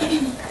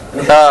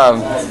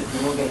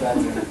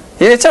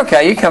 It's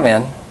okay. You come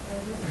in.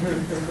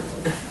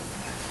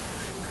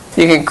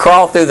 You can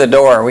crawl through the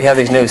door. We have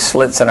these new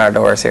slits in our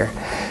doors here.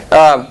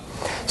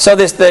 So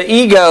the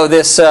ego,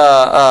 the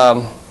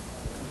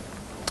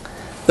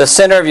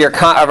center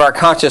of our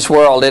conscious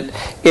world.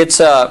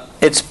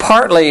 It's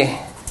partly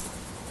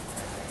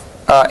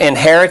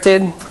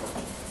inherited.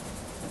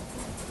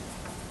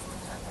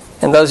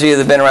 And those of you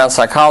that have been around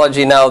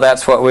psychology know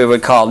that's what we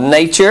would call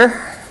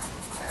nature.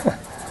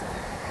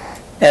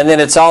 And then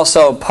it's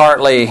also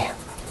partly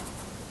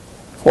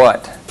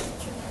what?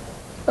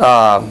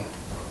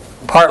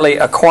 Partly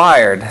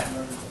acquired.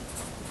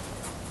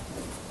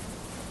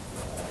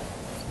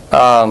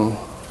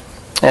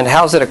 And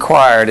how's it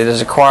acquired? It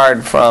is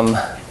acquired from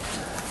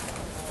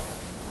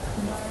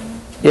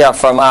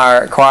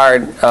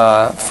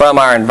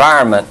our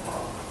environment.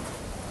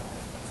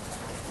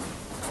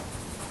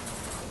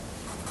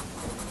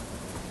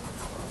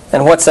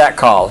 And what's that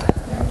called?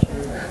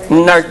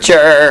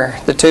 Nurture.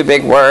 The two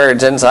big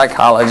words in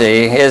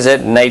psychology. Is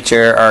it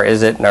nature or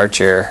is it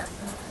nurture?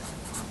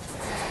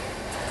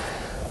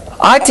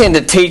 I tend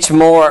to teach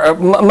more.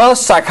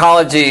 Most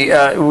psychology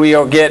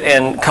we'll get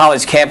in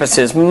college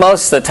campuses,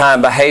 most of the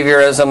time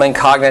behaviorism and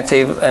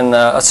cognitive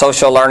and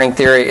social learning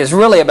theory is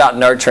really about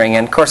nurturing.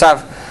 And of course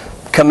I've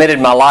committed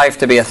my life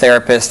to be a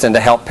therapist and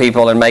to help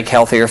people and make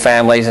healthier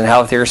families and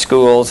healthier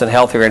schools and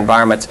healthier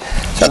environments.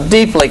 So I'm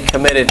deeply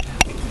committed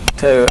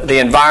to the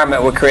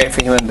environment we create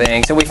for human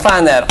beings. And we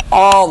find that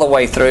all the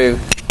way through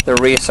the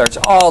research,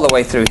 all the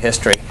way through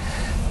history,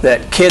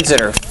 that kids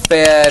that are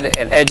fed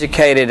and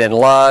educated and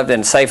loved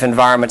in safe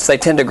environments, they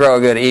tend to grow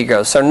a good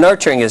ego. So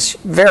nurturing is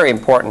very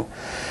important.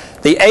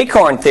 The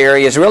acorn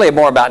theory is really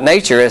more about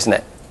nature, isn't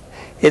it?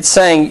 It's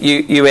saying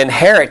you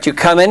inherit, you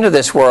come into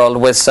this world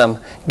with some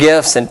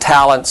gifts and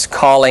talents,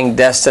 calling,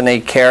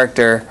 destiny,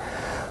 character,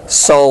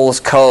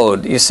 soul's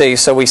code. You see,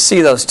 so we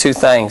see those two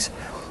things.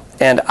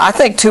 And I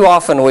think too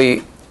often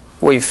we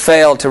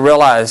fail to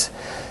realize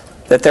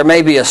that there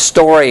may be a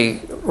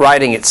story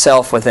writing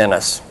itself within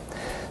us.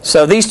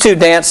 So these two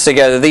dance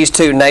together, these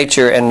two,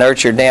 nature and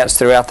nurture, dance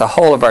throughout the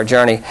whole of our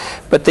journey.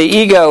 But the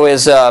ego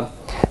is, and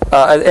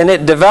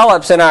it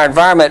develops in our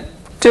environment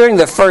during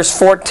the first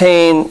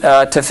 14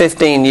 to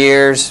 15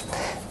 years,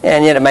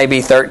 and yet it may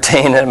be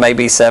 13 and it may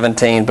be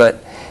 17,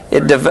 but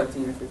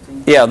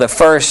the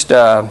first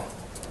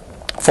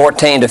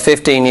 14 to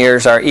 15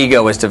 years our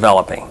ego is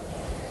developing.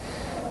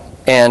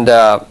 And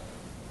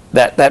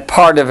that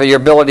part of your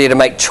ability to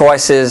make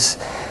choices,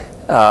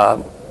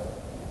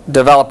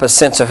 develop a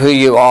sense of who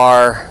you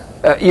are.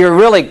 You're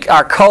really,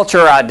 our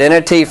culture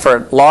identity for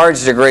a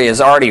large degree is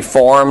already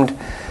formed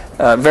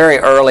very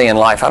early in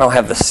life. I don't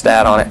have the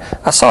stat on it.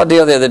 I saw a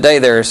deal the other day.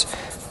 There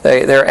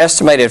are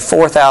estimated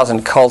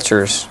 4,000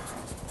 cultures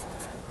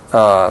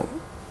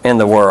in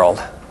the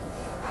world.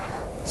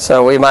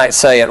 So we might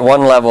say at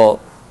one level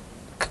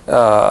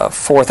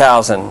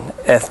 4,000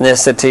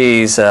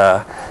 ethnicities,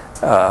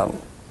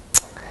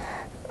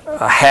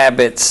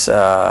 habits,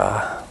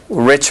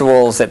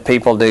 rituals that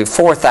people do.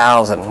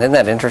 4,000. Isn't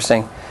that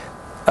interesting?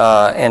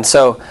 And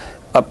so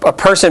a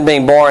person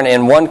being born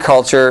in one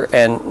culture,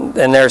 and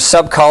there's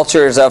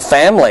subcultures of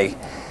family.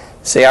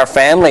 See, our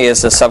family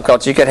is a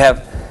subculture. You could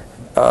have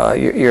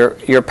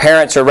your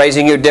parents are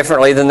raising you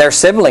differently than their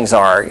siblings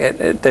are.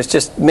 There's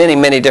just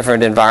many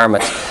different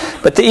environments.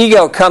 But the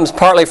ego comes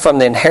partly from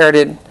the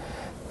inherited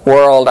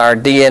world, our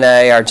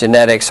DNA, our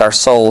genetics, our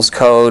soul's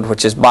code,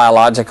 which is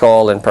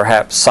biological and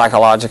perhaps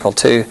psychological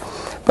too,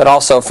 but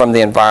also from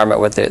the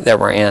environment that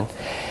we're in.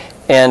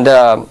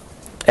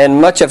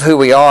 And much of who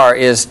we are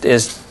is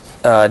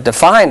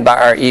defined by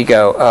our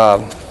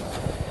ego.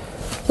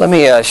 Let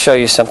me show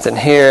you something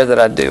here that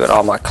I do in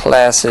all my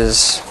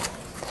classes.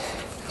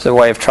 It's a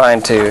way of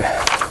trying to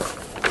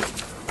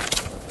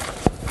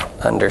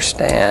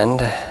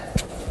understand.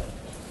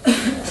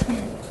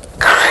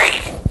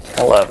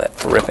 I love it,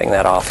 ripping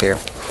that off here.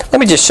 Let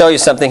me just show you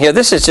something here.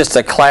 This is just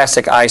a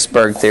classic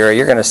iceberg theory.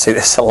 You're going to see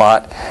this a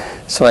lot.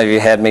 Some of you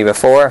had me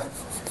before.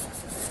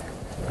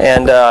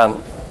 And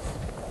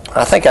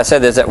I think I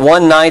said this, that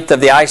 1/9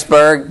 of the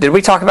iceberg, did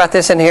we talk about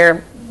this in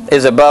here,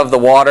 is above the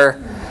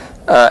water.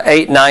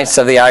 8/9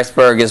 of the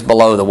iceberg is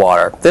below the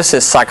water. This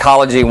is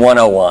Psychology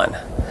 101.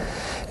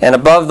 And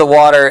above the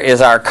water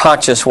is our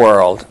conscious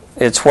world.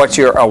 It's what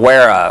you're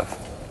aware of.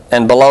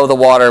 And below the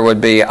water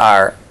would be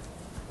our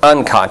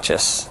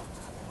unconscious.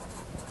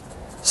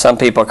 Some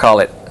people call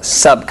it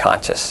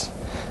subconscious.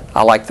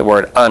 I like the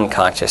word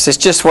unconscious. It's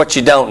just what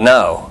you don't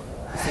know.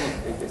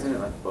 Isn't it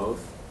like both?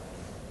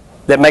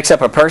 That makes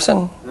up a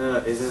person? No,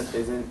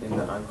 isn't in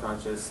the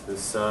unconscious the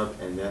sub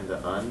and then the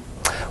un?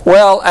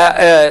 Well,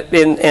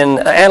 in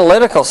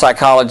analytical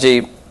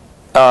psychology,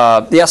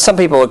 some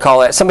people would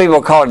call it. Some people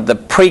would call it the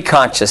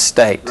preconscious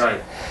state.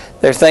 Right.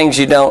 There are things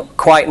you don't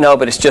quite know,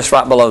 but it's just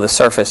right below the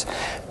surface.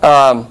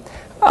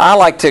 I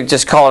like to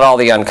just call it all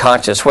the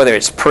unconscious, whether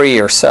it's pre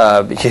or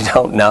sub, you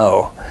don't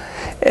know.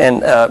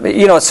 And,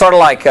 it's sort of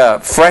like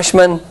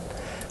freshmen.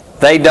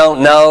 They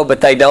don't know, but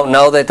they don't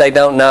know that they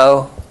don't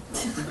know.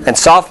 And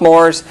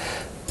sophomores,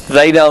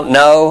 they don't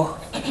know,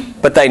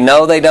 but they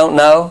know they don't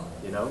know.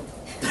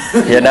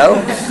 You know?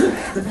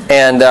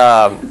 And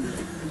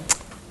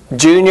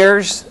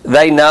juniors,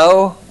 they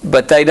know,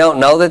 but they don't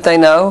know that they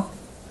know.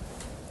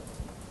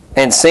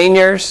 And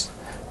seniors,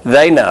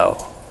 they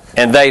know,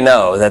 and they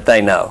know that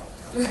they know.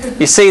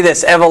 You see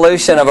this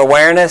evolution of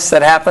awareness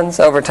that happens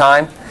over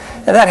time?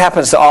 And that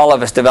happens to all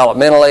of us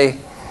developmentally.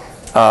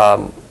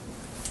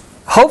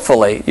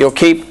 Hopefully, you'll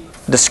keep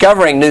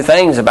discovering new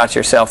things about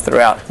yourself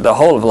throughout the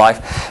whole of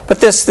life. But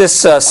this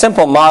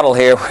simple model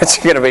here, which is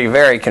going to be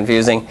very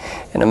confusing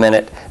in a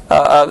minute,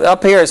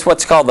 up here is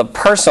what's called the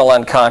personal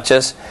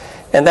unconscious,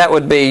 and that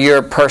would be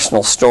your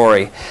personal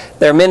story.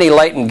 There are many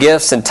latent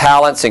gifts and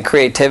talents and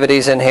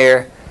creativities in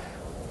here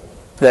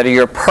that are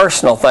your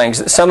personal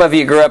things. Some of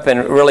you grew up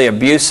in really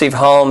abusive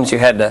homes.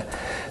 There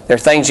are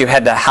things you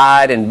had to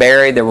hide and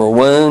bury. There were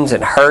wounds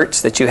and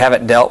hurts that you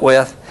haven't dealt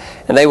with,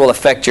 and they will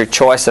affect your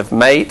choice of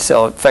mates.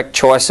 They'll affect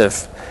choice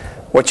of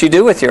what you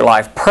do with your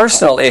life.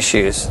 Personal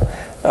issues,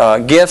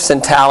 gifts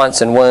and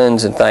talents and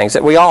wounds and things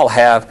that we all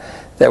have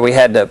that we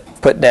had to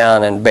put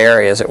down and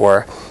bury, as it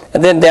were.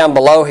 And then down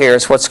below here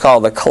is what's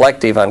called the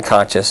collective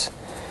unconscious,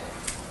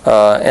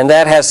 and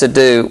that has to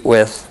do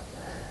with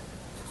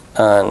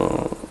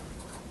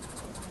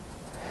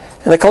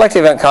and the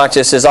collective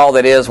unconscious is all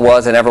that is,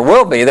 was, and ever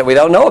will be that we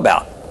don't know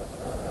about.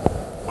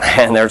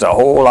 And there's a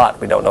whole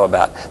lot we don't know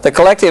about. The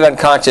collective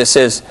unconscious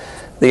is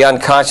the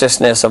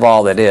unconsciousness of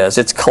all that is.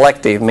 It's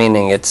collective,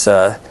 meaning it's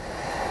we're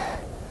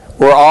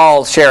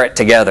all share it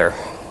together.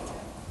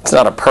 It's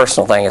not a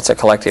personal thing, it's a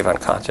collective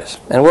unconscious.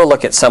 And we'll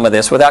look at some of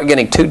this without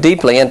getting too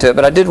deeply into it,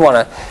 but I did want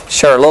to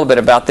share a little bit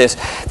about this.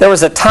 There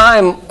was a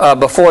time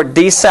before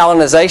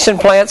desalination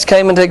plants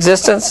came into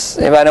existence.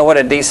 Anybody know what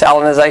a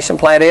desalination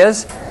plant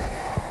is?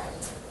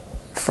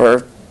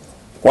 For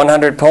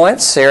 100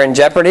 points, you're in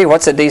jeopardy.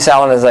 What's a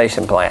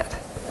desalination plant?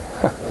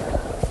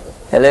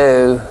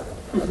 Hello?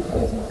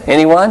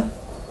 Anyone?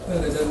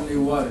 That doesn't need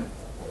water.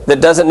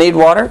 That doesn't need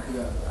water?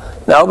 Yeah.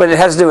 No, but it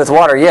has to do with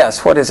water,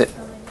 yes. What is it?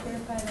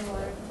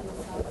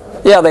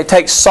 Yeah, they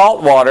take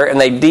salt water and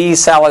they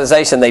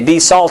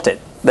desalt it.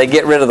 They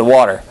get rid of the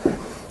water.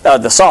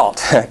 The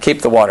salt.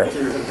 Keep the water.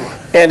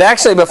 And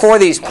actually, before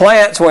these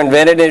plants were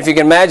invented, and if you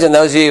can imagine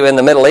those of you in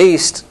the Middle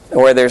East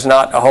where there's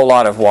not a whole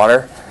lot of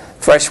water,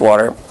 fresh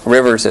water,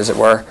 rivers as it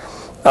were,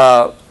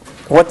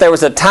 there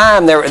was a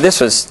time, this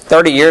was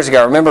 30 years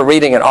ago, I remember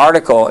reading an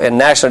article in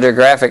National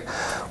Geographic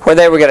where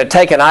they were going to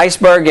take an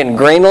iceberg in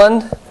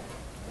Greenland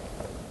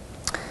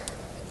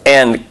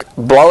and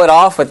blow it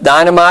off with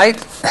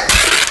dynamite,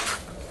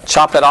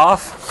 chop it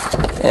off,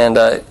 and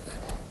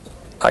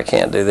I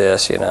can't do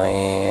this,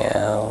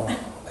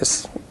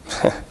 This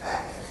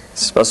it's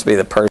supposed to be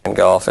the Persian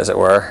Gulf, as it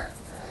were,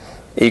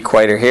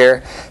 equator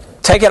here.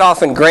 Take it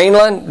off in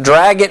Greenland,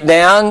 drag it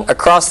down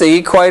across the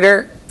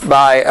equator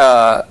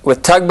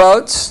with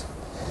tugboats,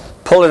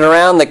 pull it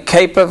around the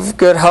Cape of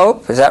Good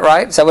Hope. Is that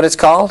right? Is that what it's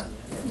called?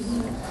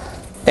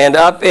 And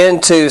up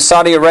into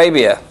Saudi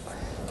Arabia.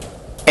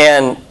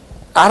 And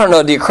I don't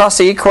know, do you cross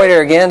the equator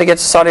again to get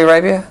to Saudi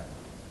Arabia?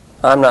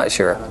 I'm not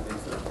sure.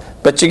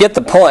 But you get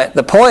the point.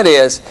 The point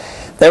is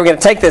they were going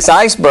to take this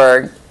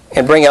iceberg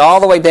and bring it all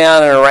the way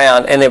down and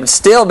around, and it would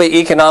still be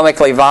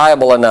economically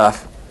viable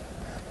enough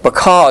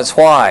Because,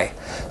 why?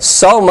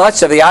 So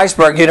much of the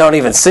iceberg you don't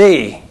even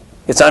see.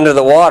 It's under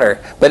the water.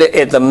 But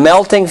the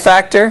melting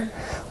factor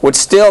would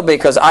still be,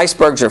 because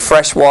icebergs are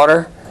fresh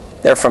water.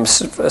 They're from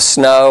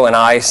snow and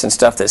ice and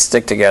stuff that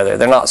stick together.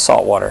 They're not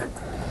salt water.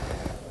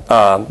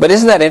 But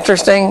isn't that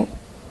interesting?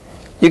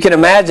 You can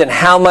imagine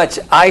how much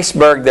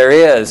iceberg there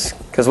is,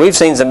 because we've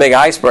seen some big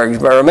icebergs.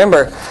 But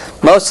remember,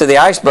 most of the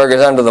iceberg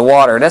is under the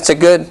water. That's a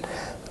good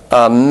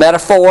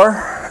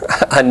metaphor,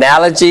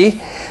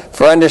 analogy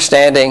for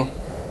understanding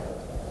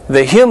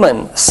the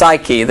human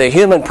psyche, the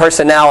human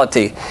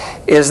personality,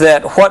 is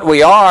that what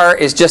we are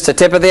is just the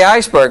tip of the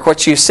iceberg.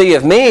 What you see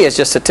of me is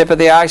just the tip of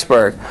the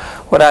iceberg.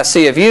 What I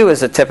see of you is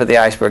the tip of the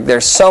iceberg.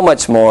 There's so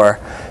much more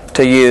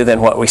to you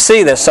than what we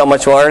see. There's so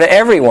much more to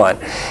everyone.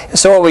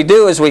 So what we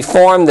do is we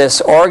form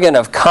this organ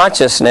of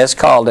consciousness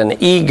called an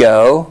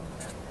ego.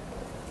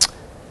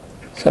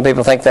 Some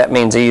people think that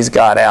means E's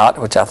got out,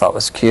 which I thought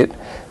was cute.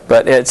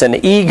 But it's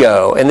an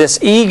ego. And this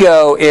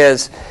ego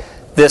is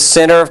this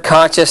center of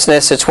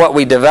consciousness. It's what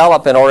we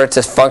develop in order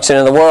to function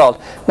in the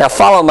world. Now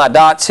follow my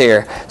dots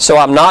here. So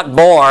I'm not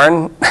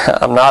born.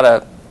 I'm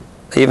not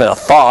even a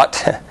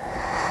thought.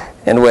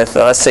 And with,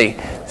 let's see,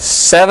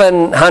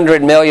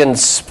 700 million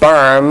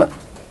sperm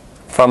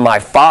from my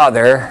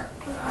father,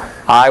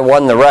 I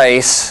won the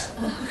race,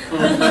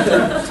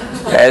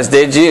 as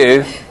did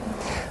you.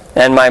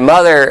 And my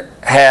mother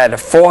had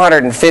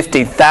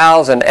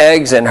 450,000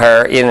 eggs in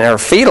her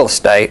fetal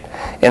state,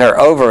 in her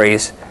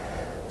ovaries.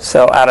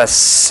 So out of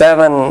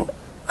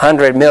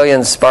 700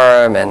 million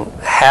sperm and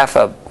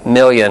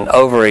 500,000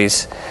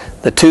 ovaries,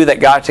 the two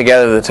that got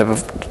together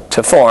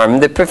to form,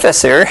 the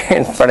professor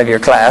in front of your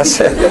class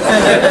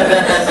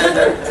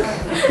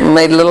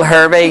made a little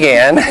herb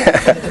again.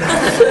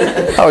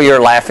 Oh, you're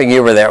laughing.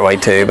 You were that way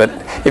too. But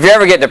if you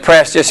ever get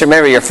depressed, just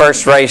remember your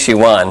first race you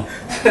won.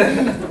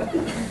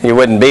 You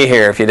wouldn't be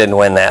here if you didn't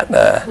win that.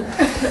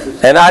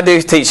 And I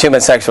do teach human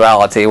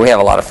sexuality. We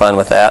have a lot of fun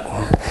with that.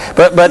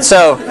 But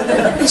so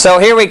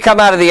here we come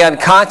out of the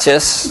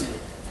unconscious,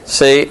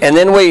 see, and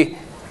then we're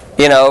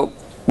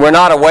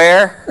not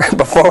aware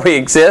before we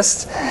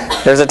exist.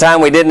 There's a time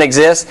we didn't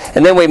exist,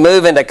 and then we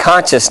move into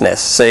consciousness,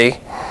 see,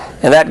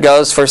 and that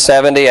goes for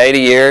 70, 80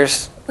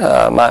 years.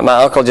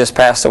 My uncle just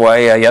passed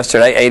away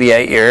yesterday,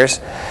 88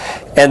 years.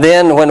 And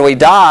then when we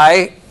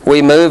die,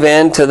 we move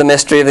into the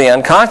mystery of the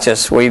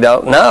unconscious. We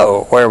don't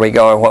know where we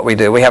go and what we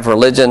do. We have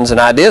religions and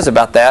ideas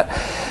about that.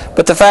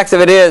 But the fact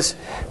of it is,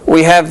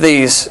 we have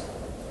these,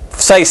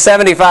 say,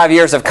 75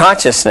 years of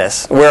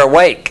consciousness. We're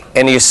awake,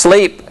 and you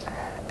sleep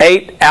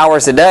 8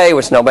 hours a day,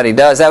 which nobody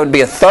does. That would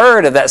be a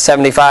third of that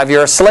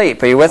 75-year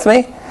sleep. Are you with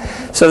me?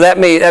 So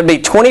that'd be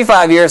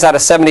 25 years out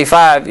of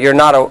 75. You're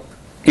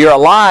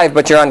alive,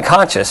 but you're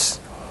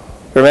unconscious.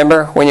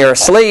 Remember, when you're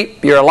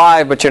asleep, you're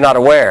alive, but you're not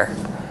aware.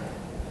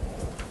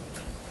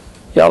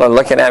 Y'all are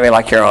looking at me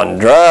like you're on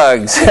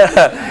drugs.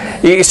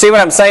 You see what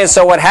I'm saying?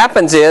 So what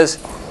happens is,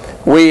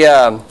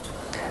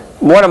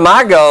 one of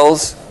my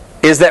goals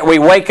is that we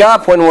wake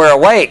up when we're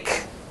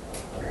awake.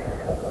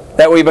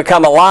 That we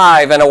become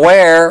alive and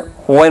aware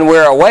when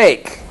we're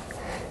awake.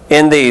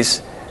 In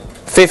these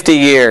 50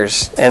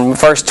 years, and the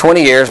first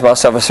 20 years,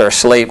 most of us are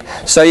asleep.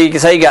 So you can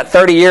say you got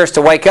 30 years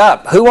to wake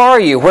up. Who are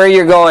you? Where are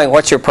you going?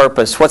 What's your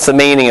purpose? What's the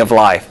meaning of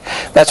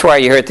life? That's why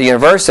you're here at the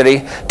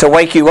university, to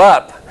wake you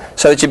up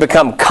so that you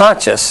become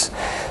conscious,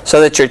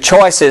 so that your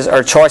choices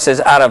are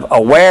choices out of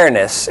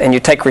awareness, and you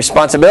take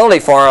responsibility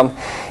for them.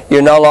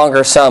 You're no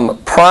longer some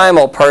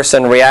primal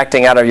person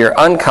reacting out of your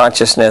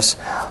unconsciousness,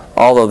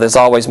 although there's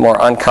always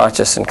more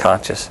unconscious than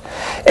conscious.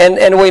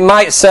 And we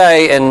might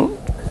say, and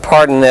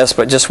pardon this,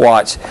 but just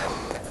watch,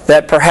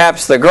 that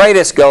perhaps the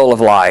greatest goal of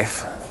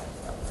life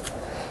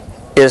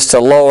is to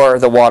lower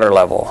the water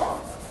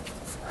level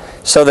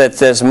so that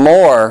there's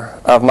more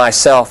of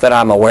myself that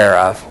I'm aware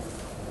of.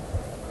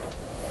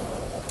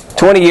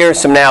 20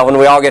 years from now, when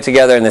we all get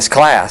together in this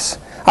class,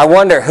 I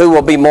wonder who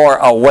will be more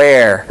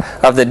aware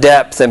of the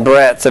depth and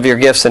breadth of your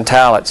gifts and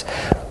talents,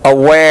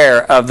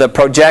 aware of the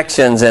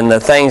projections and the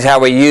things, how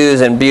we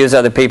use and abuse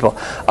other people,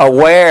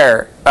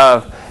 aware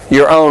of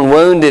your own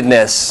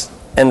woundedness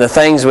and the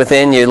things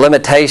within you,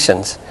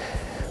 limitations.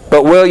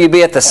 But will you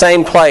be at the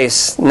same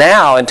place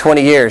now in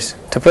 20 years?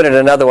 To put it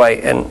another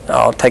way, and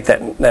I'll take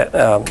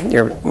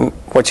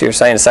what you're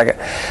saying in a second.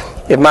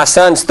 If my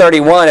son's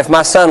 31, if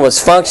my son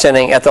was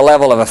functioning at the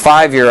level of a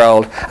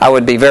 5-year-old, I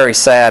would be very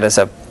sad as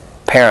a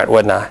parent,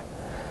 wouldn't I?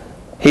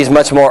 He's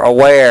much more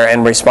aware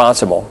and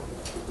responsible.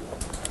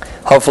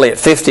 Hopefully at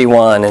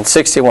 51 and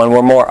 61,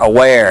 we're more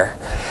aware.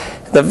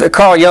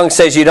 Carl Jung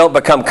says you don't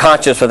become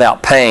conscious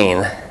without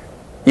pain.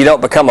 You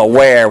don't become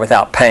aware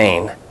without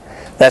pain.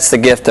 That's the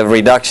gift of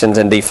reductions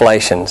and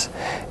deflations,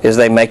 is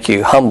they make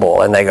you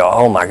humble and they go,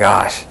 oh my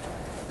gosh.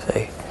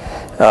 See?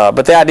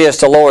 But the idea is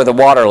to lower the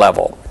water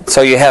level.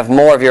 So you have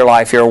more of your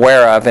life you're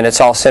aware of, and it's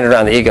all centered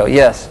around the ego.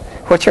 Yes?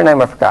 What's your name?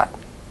 I forgot.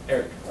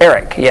 Eric.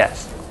 Eric,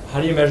 yes.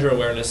 How do you measure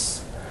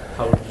awareness?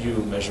 How would you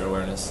measure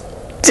awareness?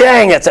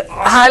 Dang it.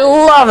 I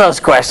love those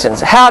questions.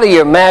 How do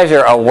you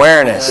measure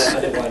awareness?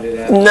 I didn't want to do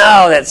that.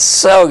 No, that's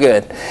so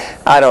good.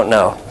 I don't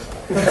know.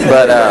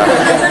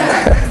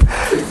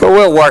 But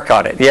we'll work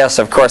on it. Yes,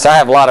 of course. I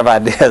have a lot of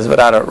ideas, but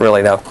I don't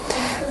really know.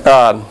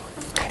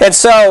 And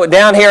so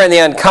down here in the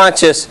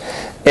unconscious,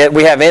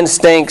 we have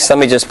instincts. Let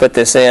me just put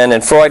this in.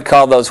 And Freud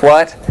called those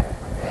what?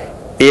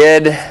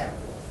 Id.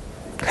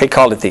 He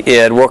called it the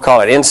id. We'll call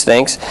it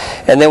instincts.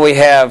 And then we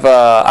have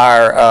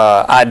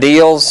our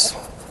ideals.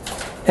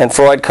 And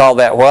Freud called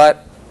that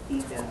what?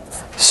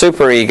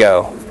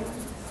 Superego.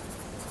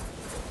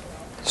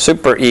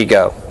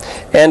 Superego.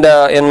 And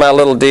in my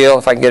little deal,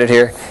 if I can get it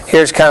here,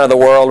 here's kind of the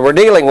world we're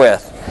dealing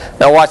with.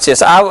 Now watch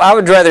this. I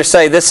would rather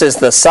say this is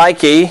the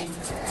psyche,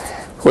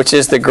 which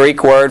is the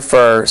Greek word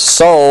for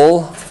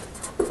soul.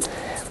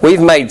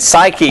 We've made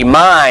psyche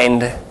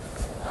mind.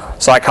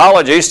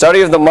 Psychology,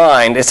 study of the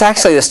mind. It's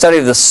actually the study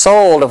of the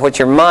soul, of which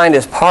your mind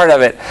is part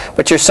of it.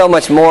 But you're so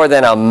much more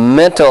than a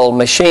mental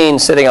machine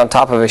sitting on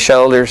top of his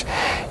shoulders.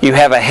 You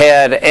have a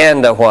head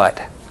and a what?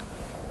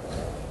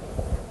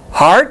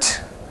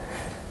 Heart?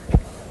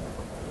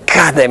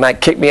 God, they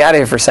might kick me out of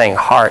here for saying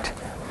heart.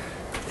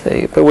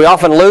 See, but we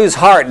often lose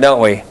heart,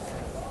 don't we?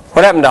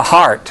 What happened to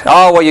heart?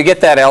 Oh, well, you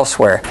get that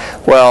elsewhere.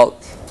 Well,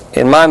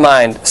 in my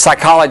mind,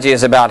 psychology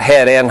is about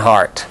head and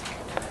heart.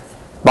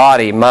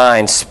 Body,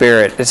 mind,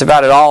 spirit. It's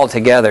about it all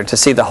together to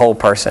see the whole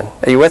person.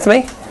 Are you with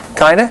me?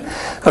 Kind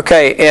of?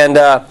 Okay, and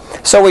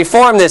so we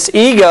form this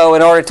ego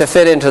in order to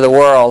fit into the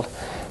world.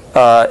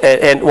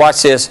 And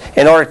watch this,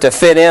 in order to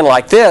fit in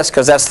like this,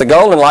 because that's the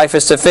goal in life,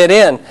 is to fit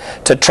in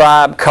to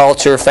tribe,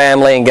 culture,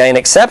 family, and gain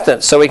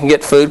acceptance so we can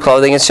get food,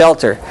 clothing, and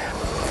shelter.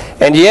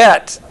 And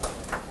yet,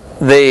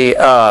 the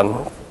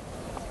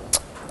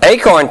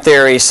acorn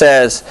theory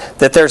says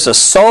that there's a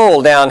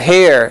soul down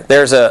here.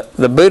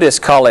 The Buddhists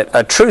call it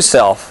a true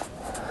self.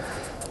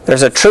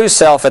 There's a true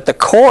self at the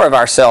core of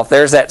ourself.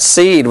 There's that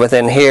seed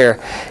within here,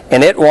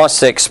 and it wants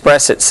to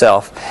express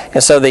itself.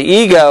 And so the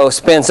ego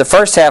spends the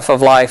first half of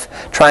life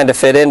trying to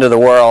fit into the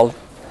world.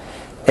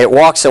 It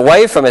walks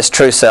away from its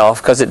true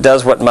self because it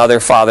does what mother,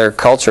 father,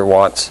 culture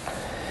wants.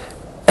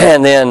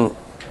 And then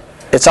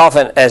it's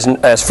often,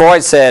 as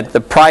Freud said,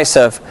 the price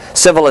of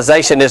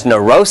civilization is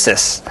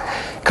neurosis,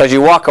 because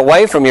you walk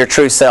away from your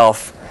true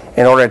self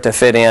in order to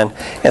fit in.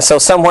 And so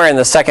somewhere in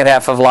the second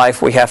half of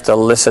life, we have to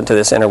listen to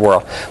this inner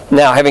world.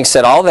 Now, having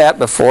said all that,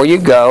 before you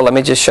go, let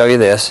me just show you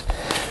this.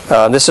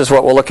 This is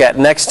what we'll look at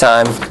next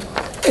time,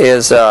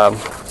 is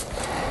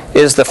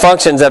the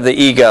functions of the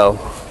ego.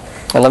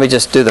 And let me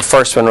just do the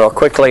first one real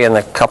quickly in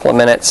a couple of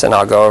minutes, and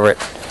I'll go over it.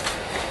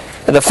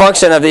 The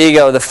function of the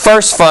ego, the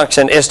first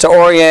function is to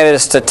orient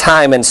us to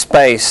time and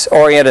space,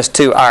 orient us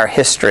to our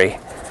history.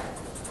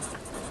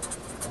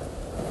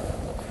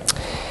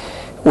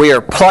 We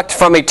are plucked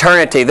from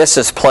eternity. This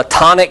is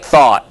Platonic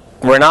thought.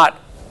 We're not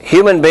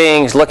human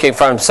beings looking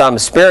from some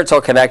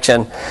spiritual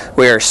connection.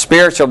 We are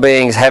spiritual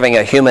beings having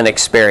a human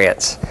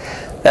experience.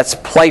 That's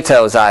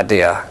Plato's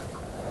idea.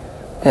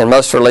 And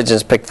most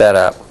religions pick that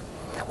up.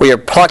 We are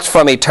plucked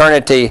from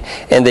eternity,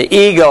 and the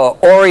ego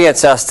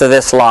orients us to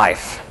this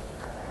life.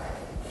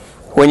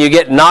 When you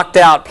get knocked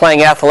out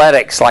playing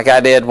athletics, like I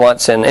did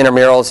once in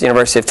intramurals,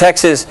 University of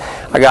Texas,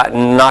 I got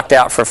knocked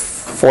out for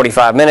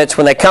 45 minutes.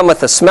 When they come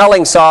with the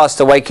smelling sauce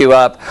to wake you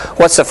up,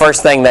 what's the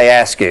first thing they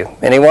ask you?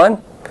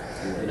 Anyone?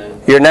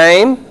 Your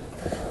name?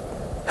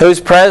 Who's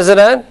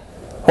president?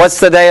 What's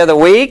the day of the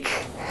week?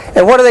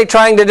 And what are they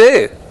trying to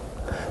do?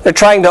 They're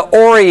trying to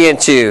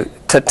orient you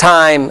to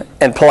time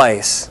and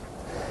place.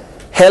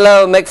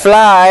 Hello,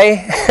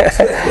 McFly.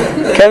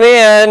 Come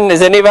in.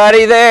 Is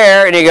anybody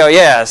there? And you go,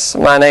 yes,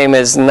 my name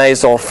is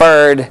Nasal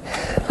Ferd.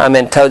 I'm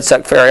in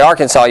Toadsuck Ferry,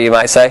 Arkansas, you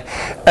might say.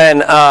 And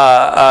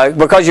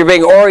because you're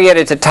being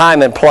oriented to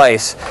time and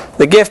place.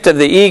 The gift of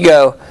the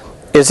ego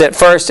is at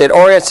first it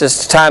orients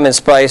us to time and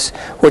space,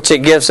 which it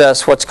gives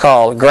us what's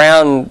called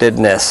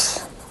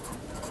groundedness.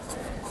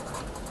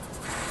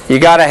 You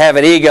got to have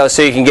an ego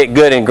so you can get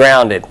good and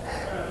grounded.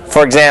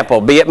 For example,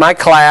 be at my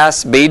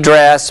class, be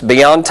dressed,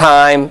 be on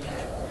time,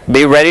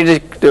 be ready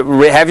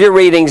to have your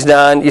readings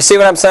done. You see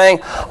what I'm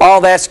saying?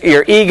 All that's,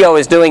 your ego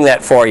is doing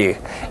that for you.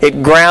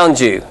 It grounds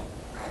you.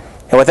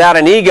 And without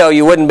an ego,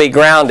 you wouldn't be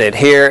grounded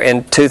here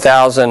in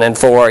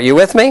 2004. Are you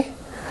with me?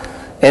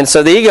 And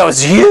so the ego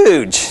is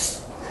huge.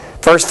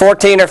 First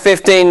 14 or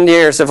 15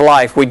 years of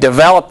life, we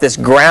develop this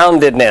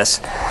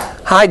groundedness.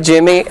 Hi,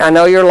 Jimmy. I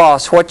know you're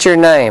lost. What's your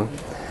name?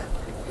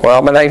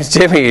 Well, my name's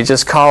Jimmy. You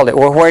just called it.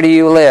 Well, where do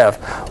you live?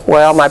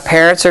 Well, my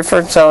parents are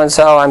from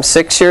so-and-so. I'm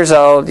 6 years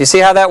old. You see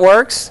how that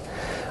works?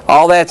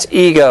 All that's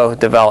ego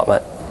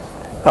development.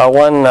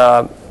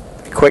 One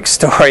quick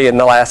story in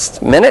the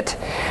last minute.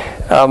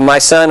 My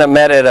son, I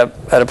met at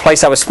a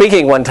place I was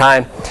speaking one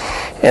time,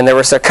 and there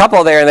was a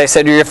couple there, and they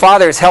said, your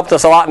father has helped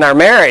us a lot in our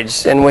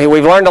marriage, and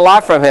we've learned a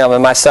lot from him.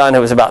 And my son,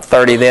 who was about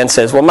 30 then,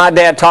 says, well, my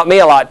dad taught me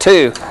a lot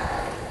too.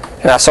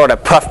 And I sort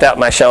of puffed out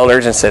my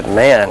shoulders and said,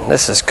 man,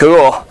 this is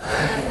cool.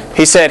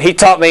 He said, he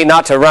taught me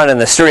not to run in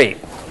the street.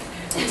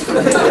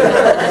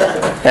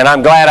 And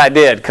I'm glad I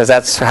did, because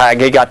that's how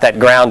he got that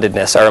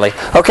groundedness early.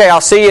 Okay,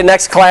 I'll see you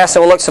next class,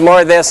 and we'll look some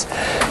more of this.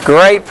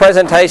 Great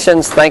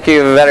presentations. Thank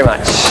you very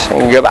much.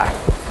 And goodbye.